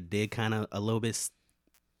mean, it did kind of a little bit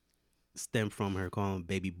stem from her calling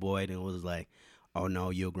baby boy, and it was like, oh no,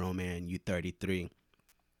 you're a grown man, you 33.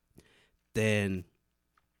 Then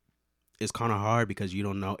it's kind of hard because you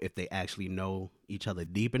don't know if they actually know each other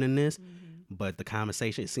deeper than this. But the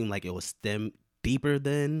conversation, it seemed like it was stem deeper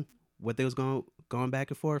than what they was going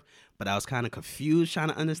back and forth. But I was kind of confused trying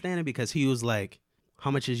to understand it because he was like,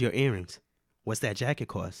 how much is your earrings? What's that jacket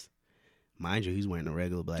cost? Mind you, he's wearing a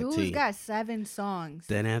regular black tee. Dude's got 7 songs.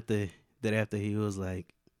 Then after he was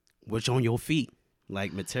like, what's on your feet?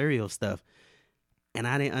 Like material stuff. And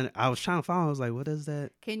I was trying to follow. I was like, what is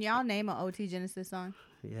that? Can y'all name an OT Genesis song?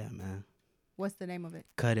 Yeah, man. What's the name of it?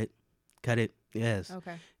 Cut It. Yes.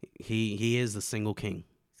 Okay. He is the single king.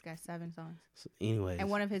 He's got 7 songs. So anyways. And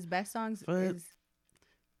one of his best songs is...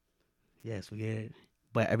 Yes, we get it.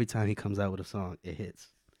 But every time he comes out with a song, it hits.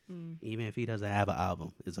 Even if he doesn't have an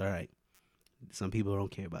album, it's all right. Some people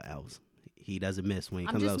don't care about albums. He doesn't miss when he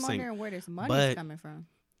comes out singing. I'm just wondering where this money's coming from.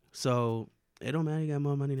 So, it don't matter. He got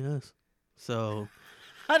more money than us. So...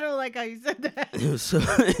 I don't like how you said that. So,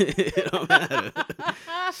 it don't matter.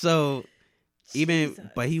 So,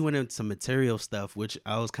 but he went into material stuff, which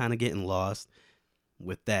I was kind of getting lost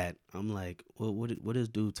with that. I'm like, well, what is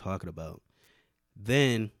dude talking about?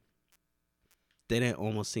 Then it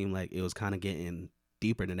almost seemed like it was kind of getting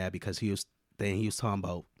deeper than that because he was talking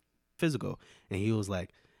about physical, and he was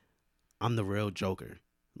like, I'm the real Joker.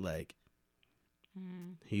 Like,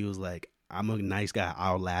 he was like, I'm a nice guy.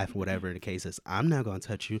 I'll laugh, whatever the case is. I'm not going to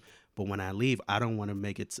touch you. But when I leave, I don't want to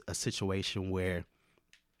make it a situation where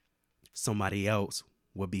somebody else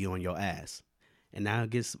will be on your ass. And now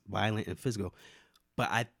it gets violent and physical. But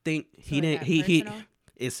I think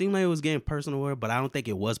it seemed like it was getting personal, but I don't think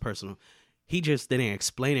it was personal. He just didn't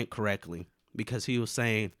explain it correctly because he was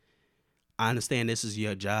saying, I understand this is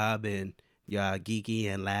your job and y'all geeky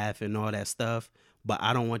and laugh and all that stuff, but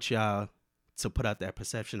I don't want y'all to put out that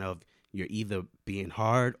perception of you're either being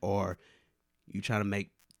hard or you trying to make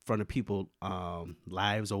fun of people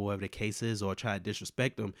lives or whatever the case is, or try to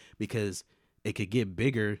disrespect them because it could get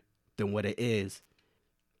bigger than what it is.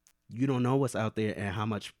 You don't know what's out there and how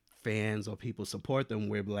much fans or people support them.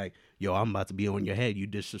 We're like, yo, I'm about to be on your head. You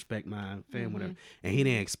disrespect my fan, whatever. And he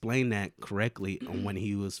didn't explain that correctly on when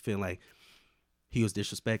he was feeling like he was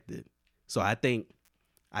disrespected. So I think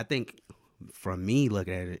from me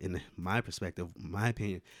looking at it in my perspective, my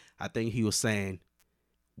opinion, I think he was saying,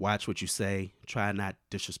 watch what you say, try not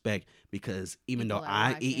disrespect, because even though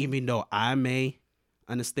I may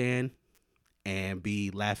understand and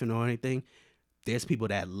be laughing or anything, there's people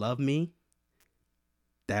that love me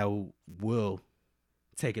that will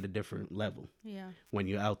take it a different level. Yeah. When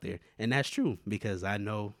you're out there. And that's true because I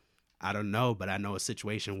know a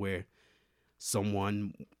situation where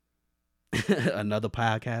someone another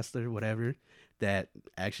podcaster, whatever, that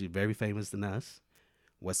actually very famous than us,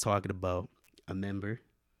 was talking about a member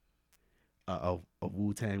of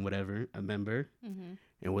Wu-Tang, whatever, a member,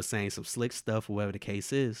 and was saying some slick stuff, whatever the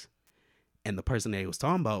case is. And the person that he was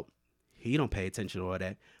talking about, he don't pay attention to all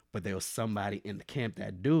that. but there was somebody in the camp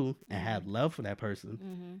that do and have love for that person,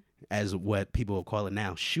 Mm-hmm. as what people will call it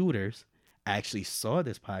now, shooters, actually saw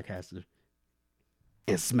this podcaster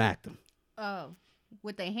and smacked him. Oh,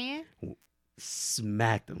 with their hand?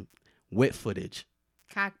 Smacked him with footage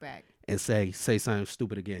Cockback. and say something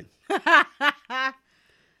stupid again.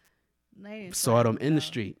 They didn't Saw slap them in the though.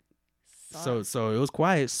 street. Saw So it was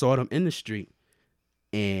quiet. Saw them in the street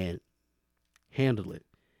and handled it.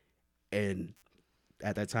 And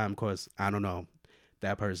at that time, of course, I don't know,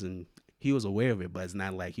 that person, he was aware of it, but it's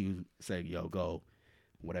not like he said, yo, go,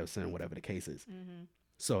 whatever, son, whatever the case is. Mm-hmm.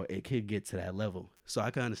 So it could get to that level. So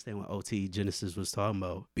I can understand what OT Genesis was talking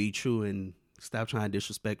about. Be true and stop trying to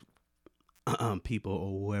disrespect people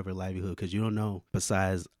or whoever livelihood, because you don't know,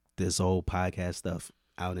 besides this whole podcast stuff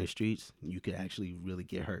out in the streets, you could actually really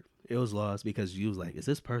get hurt. It was lost because you was like, is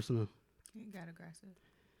this personal? He got aggressive.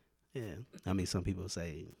 Yeah. I mean, some people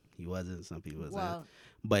say he wasn't, some people was Well,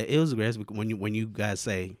 but it was aggressive when you guys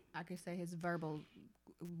say, I could say his verbal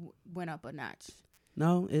went up a notch.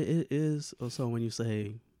 no, it is also when you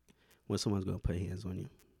say when someone's gonna put hands on you.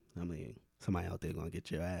 I mean, somebody out there gonna get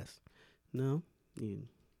your ass. No, they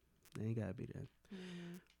ain't gotta be that.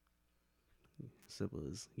 Mm-hmm. Simple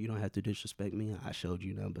as, you don't have to disrespect me. I showed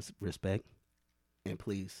you nothing but respect. And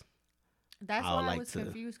please. That's I would why I like was to-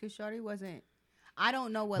 confused because Shorty wasn't. I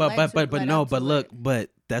don't know what. But led but to- but but led no, up but to look, it. but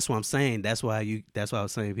that's what I'm saying. That's why I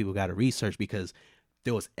was saying people gotta research, because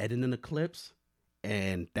there was editing the clips,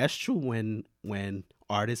 and that's true when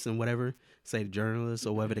artists and whatever, say journalists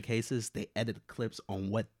or whatever the case is, they edit the clips on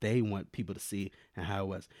what they want people to see and how it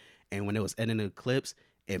was. And when it was editing the clips,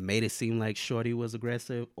 it made it seem like Shorty was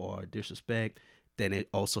aggressive or disrespect. Then it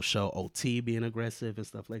also showed OT being aggressive and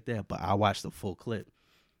stuff like that. But I watched the full clip.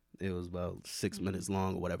 It was about 6 minutes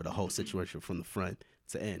long or whatever, the whole situation from the front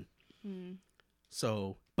to end. Mm.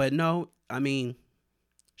 So, but no, I mean,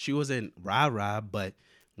 she wasn't rah-rah, but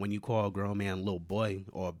when you call a grown man little boy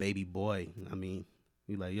or baby boy, I mean,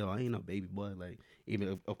 you're like, yo, I ain't no baby boy. Like,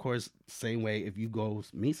 even, of course, same way, if you go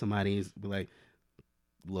meet somebody and be like,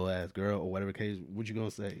 little ass girl or whatever case, what you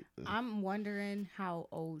gonna say? I'm wondering how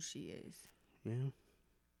old she is. Yeah.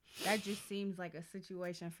 That just seems like a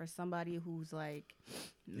situation for somebody who's like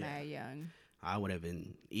mad young. I would have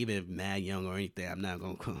been, even if mad young or anything, I'm not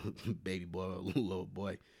going to call him baby boy or little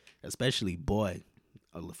boy, especially boy,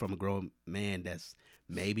 from a grown man that's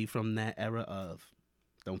maybe from that era of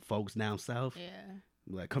them folks down south. Yeah.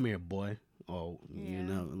 Like, come here, boy. Or, you Yeah.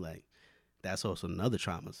 know, like, that's also another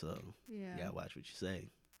trauma. So, Yeah. you got to watch what you say.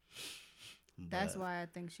 That's But, why I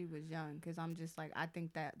think she was young, because I'm just like, I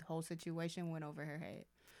think that whole situation went over her head.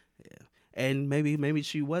 yeah. And maybe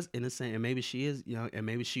she was innocent, and maybe she is, you know, and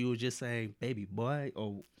maybe she was just saying baby boy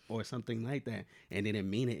or something like that, and didn't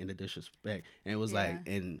mean it in the disrespect. And it was like,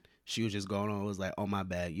 Yeah. and she was just going on, it was like, oh, my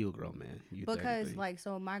bad, you a grown man. You Because 33. like,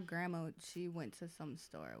 so my grandma, she went to some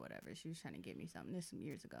store or whatever. She was trying to get me something. This some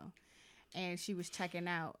years ago, and she was checking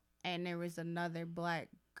out, and there was another black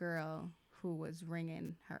girl who was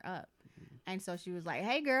ringing her up, and so she was like,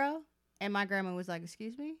 "Hey, girl," and my grandma was like,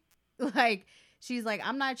 "Excuse me," like. She's like,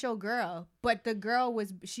 I'm not your girl, but the girl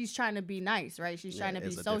she's trying to be nice, right? She's trying to be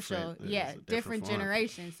it's a social. different- it's Yeah, a different different form.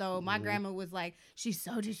 generation. So my Mhm. grandma was like, she's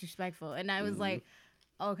so disrespectful. And I was Mhm. like,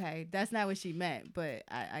 okay, that's not what she meant, but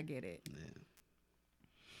I get it.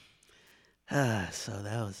 Yeah. So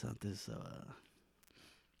that was something. So,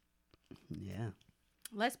 yeah.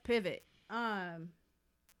 Let's pivot.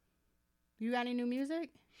 You got any new music?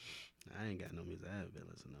 I ain't got no music. I haven't been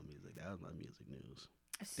listening to no music. That was my music news.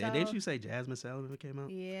 So, Didn't you say Jasmine Sullivan came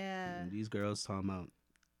out? Yeah. These girls talking about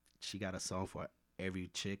she got a song for every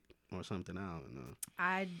chick or something. I don't know.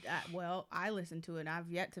 Well, I listened to it.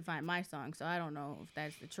 I've yet to find my song, so I don't know if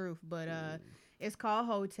that's the truth. But it's called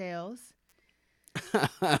Hotels.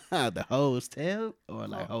 The hotel or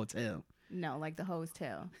like Oh. hotel? No, like the Hoes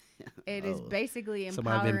Tell. It is Oh. basically empowering.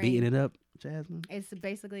 Somebody been beating it up, Jasmine? It's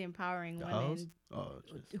basically empowering The women hoes? Oh,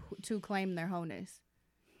 just, to claim their wholeness.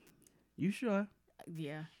 you sure?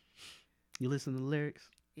 Yeah, You listen to the lyrics?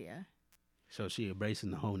 yeah, So she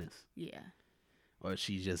embracing the wholeness, yeah. or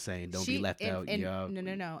she's just saying don't be left out. And, y'all.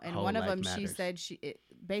 no. And whole one of life them, she matters. said it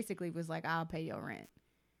basically was like, "I'll pay your rent.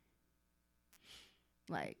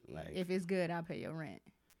 Like, Like, if it's good, I'll pay your rent."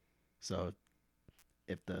 so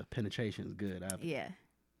if the penetration is good, Yeah,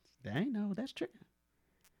 dang, no, that's true.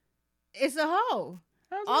 it's a hoe.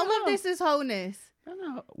 That's All a of this is wholeness. I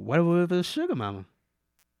know. What if it's sugar mama?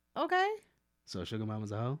 Okay, So sugar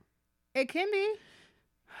mama's a hoe? it can be.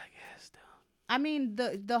 I guess though. I mean,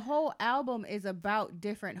 the whole album is about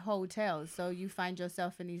different hotels, so you find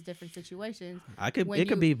yourself in these different situations. It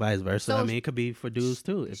could be vice versa. So I mean, it could be for dudes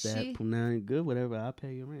too. If that she- punani ain't good, whatever, I'll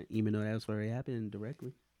pay your rent, even though that's already happened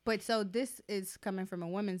directly. But so this is coming from a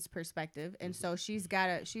woman's perspective, and so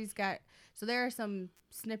so there are some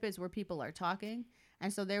snippets where people are talking,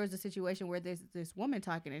 and so there was a situation where this woman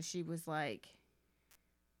talking, and she was like,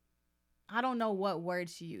 I don't know what word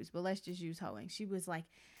she used, but let's just use hoeing. She was like,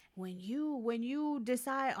 when you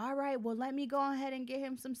decide, all right, well, let me go ahead and get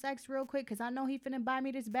him some sex real quick because I know he finna buy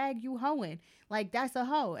me this bag, you hoeing. Like, that's a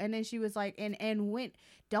hoe. And then she was like, and when,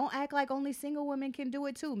 don't act like only single women can do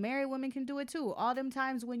it too. Married women can do it too. All them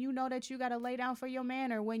times when you know that you got to lay down for your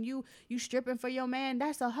man, or when you stripping for your man,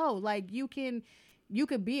 that's a hoe. Like, you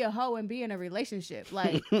could be a hoe and be in a relationship.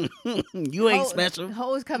 Like, you ain't special.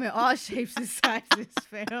 Hoes come in all shapes and sizes,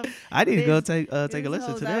 fam. I need to go take a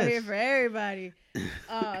listen hoes to out this. here for everybody.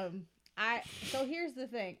 So here's the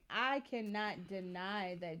thing. I cannot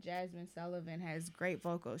deny that Jasmine Sullivan has great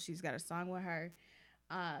vocals. She's got a song with her.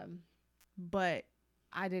 But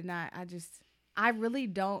I really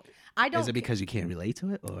don't. Is it because you can't relate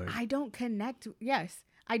to it, or I don't connect. Yes.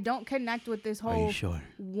 I don't connect with this are whole you sure?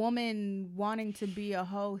 woman wanting to be a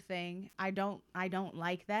hoe thing. I don't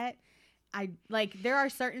like that. There are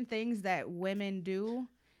certain things that women do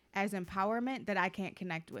as empowerment that I can't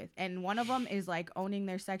connect with. And one of them is like owning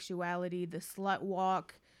their sexuality, the slut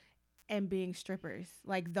walk, and being strippers.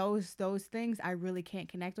 Like those things I really can't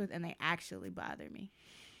connect with, and they actually bother me.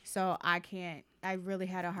 So I really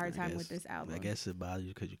had a hard time with this album. I guess it bothers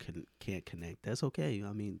you because you can't connect. That's okay.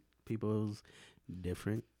 I mean, people's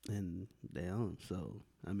different and they own. So,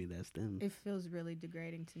 I mean, that's them. It feels really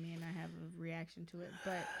degrading to me, and I have a reaction to it.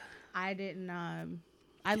 But I didn't.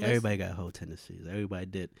 Everybody got whole tendencies. Everybody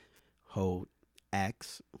did whole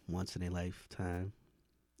acts once in their lifetime,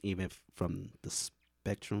 even from the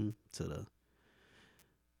spectrum to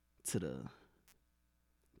the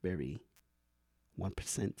very 1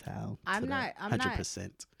 percentile. I'm not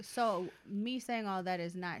 100%. So me saying all that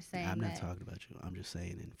is not saying I'm not that. talking about you. I'm just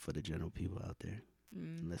saying, and for the general people out there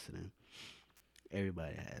listening,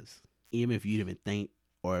 everybody has. Even if you didn't even think,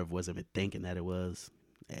 or if wasn't even thinking that it was,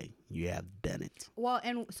 hey, you have done it. Well,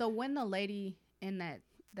 and so when the lady in that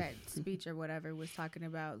speech or whatever was talking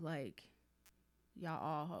about like y'all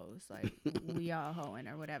all hoes, like we all hoeing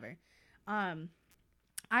or whatever, I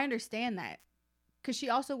understand that. Because she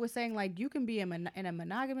also was saying, like, you can be in a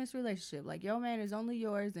monogamous relationship. Like, your man is only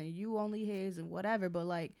yours and you only his and whatever. But,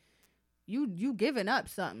 like, you giving up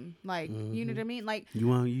something. Like, you know what I mean? Like, you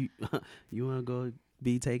want to go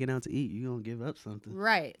be taken out to eat. You going to give up something.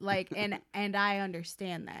 Right. Like, and I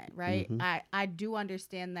understand that, right? I do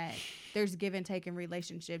understand that there's give and take in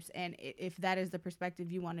relationships. And if that is the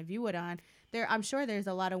perspective you want to view it on, I'm sure there's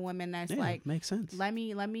a lot of women that's like, makes sense. Let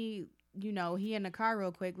me you know, he in the car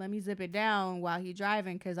real quick. Let me zip it down while he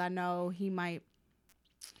driving because I know he might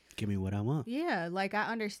give me what I want. Yeah, like I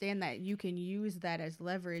understand that you can use that as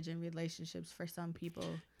leverage in relationships for some people.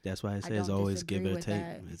 That's why I say it's always give and take.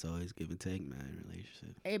 It's always give and take, man, in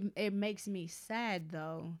relationship. It makes me sad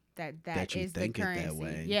though that you is think the currency. It that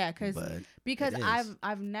way, yeah, because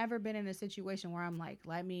I've never been in a situation where I'm like,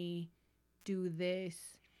 let me do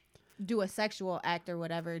a sexual act or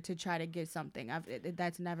whatever to try to get something.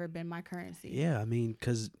 That's never been my currency. Yeah, I mean,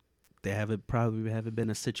 because there probably haven't been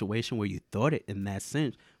a situation where you thought it in that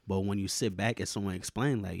sense, but when you sit back and someone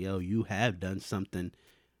explain, like, yo, you have done something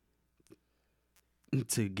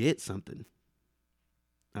to get something.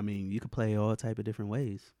 I mean, you could play all type of different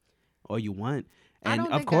ways, all you want. And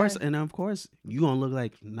of course, you gonna look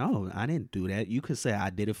like, no, I didn't do that. You could say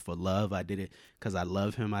I did it for love. I did it because I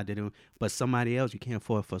love him. I did it, but somebody else, you can't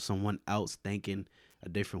afford for someone else thinking a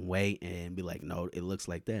different way and be like, no, it looks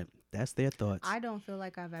like that. That's their thoughts. I don't feel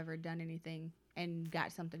like I've ever done anything and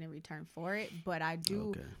got something in return for it, but I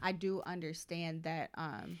do understand that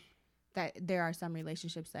that there are some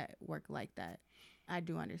relationships that work like that. I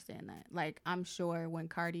do understand that. Like, I'm sure when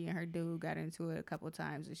Cardi and her dude got into it a couple of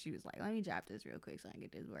times and she was like, let me drop this real quick so I can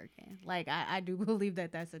get this working. Like, I do believe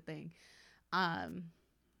that that's a thing. It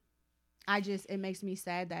makes me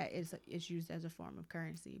sad that it's used as a form of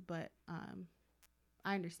currency, but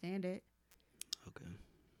I understand it. Okay.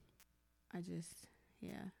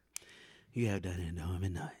 Yeah. You have done it, no,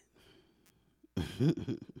 I'm not.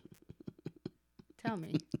 Tell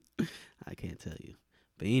me. I can't tell you.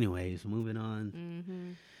 But anyways, moving on.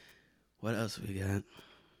 Mm-hmm. What else we got?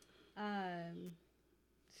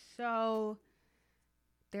 So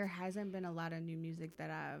there hasn't been a lot of new music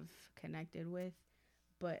that I've connected with,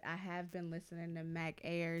 but I have been listening to Mac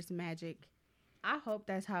Ayers Magic. I hope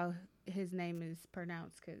that's how his name is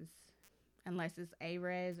pronounced, because unless it's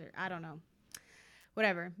A-Rez or I don't know.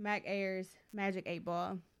 Whatever. Mac Ayers, Magic 8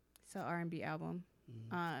 Ball. It's an R&B album.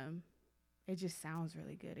 It just sounds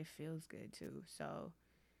really good. It feels good too. So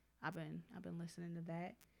I've been listening to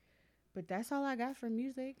that. But that's all I got for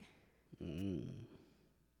music.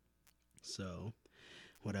 So,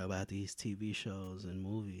 what about these TV shows and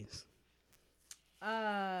movies?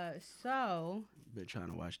 So Been trying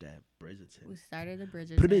to watch that we Bridgerton. started the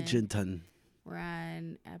Bridgerton. Bridgerton. We're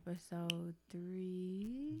on episode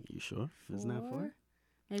 3. You sure? It's not 4?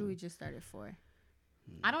 Maybe we just started 4.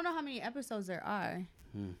 I don't know how many episodes there are.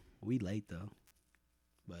 We late though,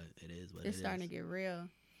 but it is what It's it starting is. to get real.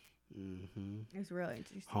 It's real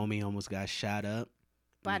interesting. Homie almost got shot up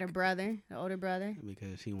By the brother, the older brother.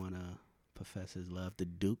 because he wanna profess his love to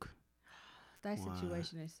Duke. That Wow.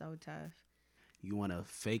 situation is so tough. You wanna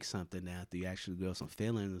fake something that after you actually grow some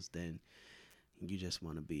feelings, then you just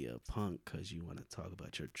wanna be a punk because you wanna talk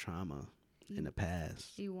about your trauma in the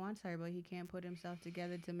past. He wants her, but he can't put himself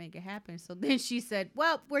together to make it happen. So then she said,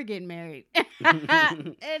 well, we're getting married.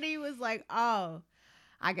 And he was like, oh,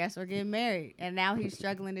 I guess we're getting married. And now he's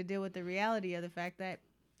struggling to deal with the reality of the fact that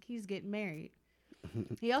he's getting married.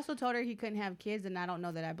 He also told her he couldn't have kids, and I don't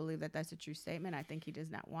know that I believe that that's a true statement. I think he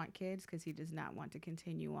does not want kids because he does not want to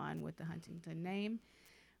continue on with the Huntington name.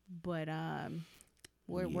 But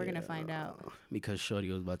we're gonna find out. Because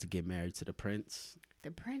Shorty was about to get married to the prince.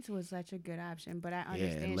 The prince was such a good option, but I Yeah,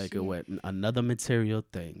 understand. and like she- what another material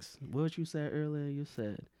things. What you said earlier? You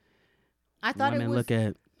said I thought women it was look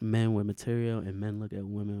at men with material and men look at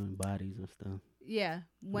women with bodies and stuff. yeah,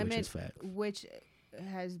 women, which is fact. which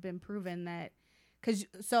has been proven that because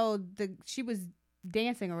she was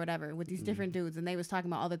dancing or whatever with these different dudes, and they was talking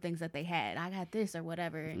about all the things that they had. I got this or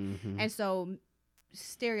whatever, and so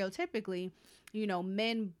stereotypically,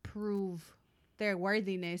 men prove their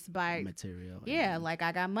worthiness by Material. yeah, like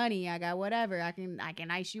I got money, I got whatever, I can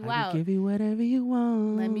ice you I out. can give you whatever you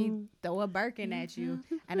want. Let me throw a Birkin at you.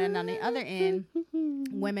 And then on the other end,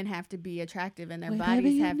 women have to be attractive and their Whatever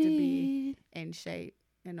bodies you have to be need. in shape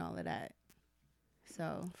and all of that.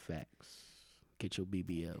 So Facts. Get your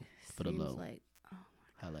BBL for the seems low. like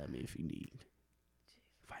Holla at me if you need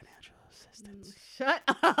financial assistance. shut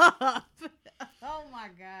up. Oh my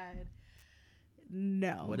God.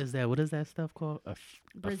 No. What is that? What is that stuff called?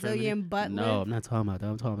 Brazilian butt No, lift? I'm not talking about that.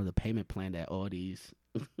 I'm talking about the payment plan that all these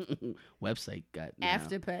website got now.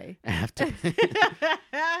 Afterpay. Afterpay.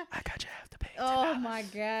 I got your Afterpay. Oh my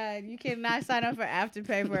God. You cannot sign up for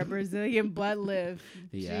Afterpay for a Brazilian butt lift.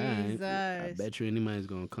 Yeah, Jesus. I bet you anybody's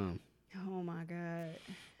gonna come. Oh my God.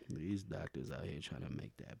 These doctors out here trying to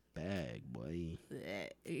make that bag, boy.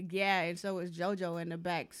 Yeah, and so is JoJo in the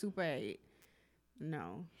back, Super 8.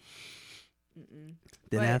 No. Mm-mm.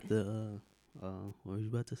 Then But- after, what were you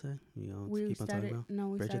about to say? You gonna We keep on started. talking about? No,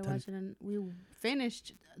 we started Bridgerton? watching. We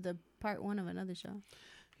finished the part 1 of another show.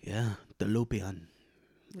 Yeah, the Lupin.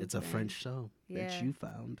 It's a Lupin. French show Yeah. that you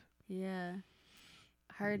found. Yeah,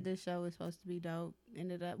 heard this show was supposed to be dope.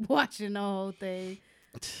 Ended up watching the whole thing,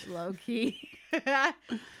 low key.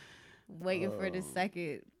 Waiting for the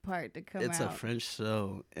second part to come It's out. a French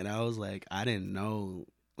show, and I was like, I didn't know.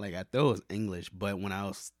 Like, I thought it was English, but when I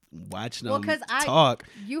was watching Well, them 'cause I- talk,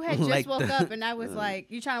 You had just like woke the- up, and I was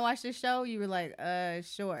like, "You trying to watch this show?" You were like,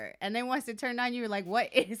 sure." And then once it turned on, you were like,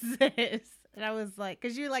 "What is this?" And I was like,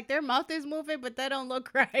 "Cause you're like, their mouth is moving, but that don't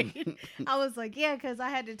look right." I was like, "Yeah," cause I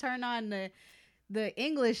had to turn on the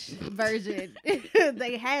English version.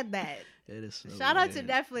 They had that. it is so Shout out to weird.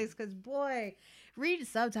 Netflix, cause boy, reading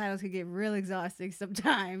subtitles could get real exhausting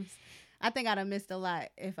sometimes. I think I'd have missed a lot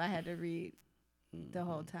if I had to read the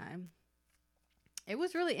whole time. It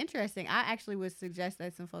was really interesting. I actually would suggest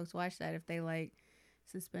that some folks watch that if they like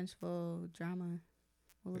suspenseful drama,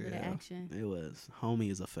 a little bit of action. It was.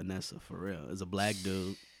 Homie is a finesse for real. It's a black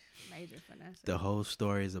dude. Major finesse. The whole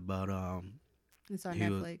story is about It's on he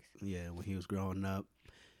was- Netflix. when he was growing up,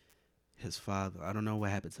 his father. I don't know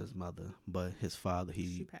what happened to his mother, but his father. She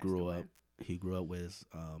He passed grew away. up. He grew up with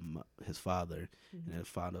his father, Mm-hmm. and his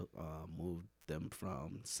father moved them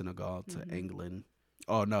from Senegal to Mhm. England.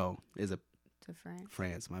 Oh no, is it To France.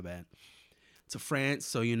 France? My bad. To France,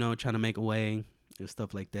 so trying to make a way and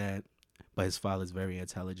stuff like that. But his father's very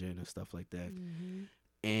intelligent and stuff like that. Mm-hmm.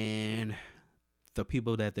 And the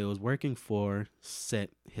people that they was working for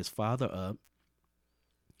set his father up.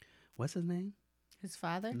 What's his name? His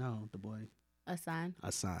father, No, the boy. Asan.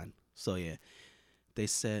 Hassan. So yeah, they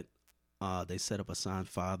set up Hassan's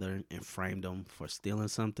father and framed him for stealing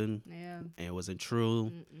something, Yeah. and it wasn't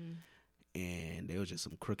true, Mm-mm. and they was just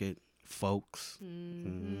some crooked folks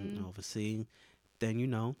Mm-hmm. overseeing.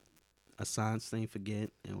 Then Hassan's thing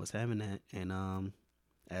forget and was having that, and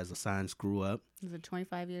as Assange grew up, Was it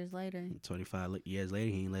 25 years later? 25 years later,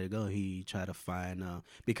 he didn't let it go. He tried to find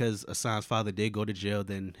because Assange's father did go to jail.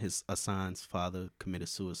 Then Assange's father committed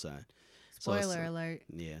suicide. Spoiler alert.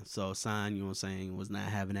 Yeah. So Assange, you know what I'm saying, was not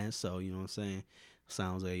having that. So you know what I'm saying.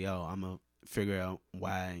 Assange was like, yo, I'm gonna figure out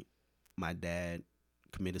why my dad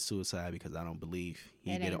committed suicide because I don't believe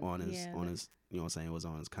he did it on his you know what I'm saying, it was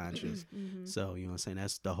on his conscience. Mm-hmm. So you know what I'm saying,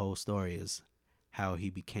 that's the whole story, is how he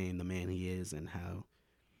became the man he is and how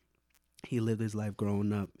he lived his life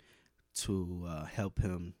growing up to help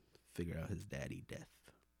him figure out his daddy death.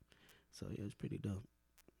 So yeah, it was pretty dope.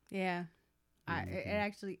 Yeah. It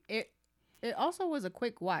actually it also was a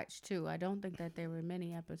quick watch too. I don't think that there were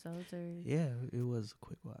many episodes or Yeah, it was a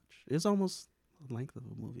quick watch. It's almost the length of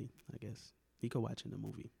a movie, I guess. You could watch in the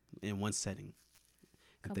movie in one setting.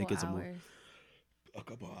 I think it's hours. a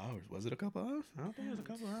couple of hours. Was it a couple of hours? I don't think it was a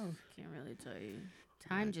couple of hours. Can't really tell you.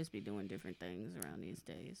 Time just be doing different things around these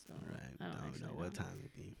days. So Right. I don't actually know what time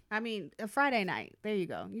it be. I mean, a Friday night. There you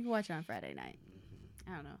go. You can watch it on Friday night.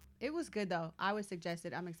 I don't know. It was good though. I would suggest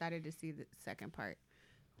it. I'm excited to see the second part.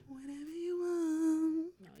 Whatever you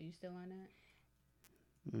want. No, you still on that?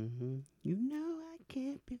 You know I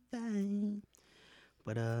can't be fine.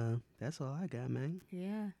 But that's all I got, man.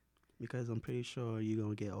 Yeah. Because I'm pretty sure you're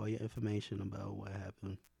gonna get all your information about what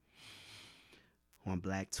happened on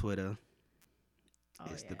Black Twitter,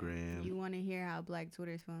 Instagram. Yeah. You want to hear how Black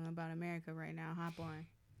Twitter's feeling about America right now? Hop on.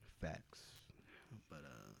 Facts. But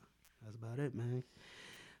that's about it, man.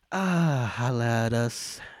 Holla at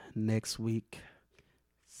us next week.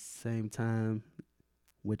 Same time,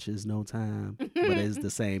 which is no time, but it's the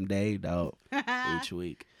same day, though. Each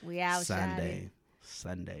week. We out Sunday,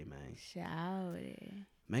 man. Shout it.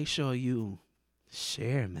 Make sure you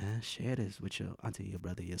share, man. Share this with your auntie, your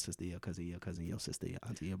brother, your sister, your cousin, your sister, your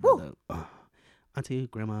auntie, your brother, auntie,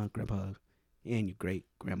 grandma, grandpa, and your great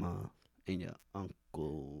grandma, and your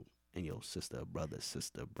uncle, and your sister, brother,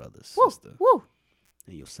 sister, Woo.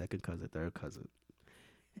 and your second cousin, third cousin,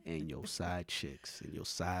 and your side chicks, and your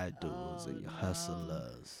side dudes, and your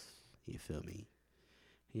hustlers. You feel me?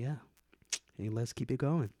 Yeah. And let's keep it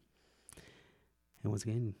going. And once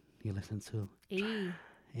again, you listen to E.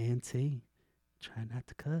 and T. Try not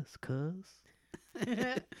to cuss, cuz.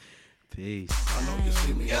 Peace. I know you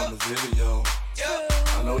see me on the video.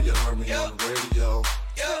 I know you heard me on the radio.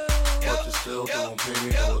 But you still don't pay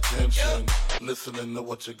me no attention. Listening to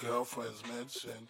what your girlfriends mention.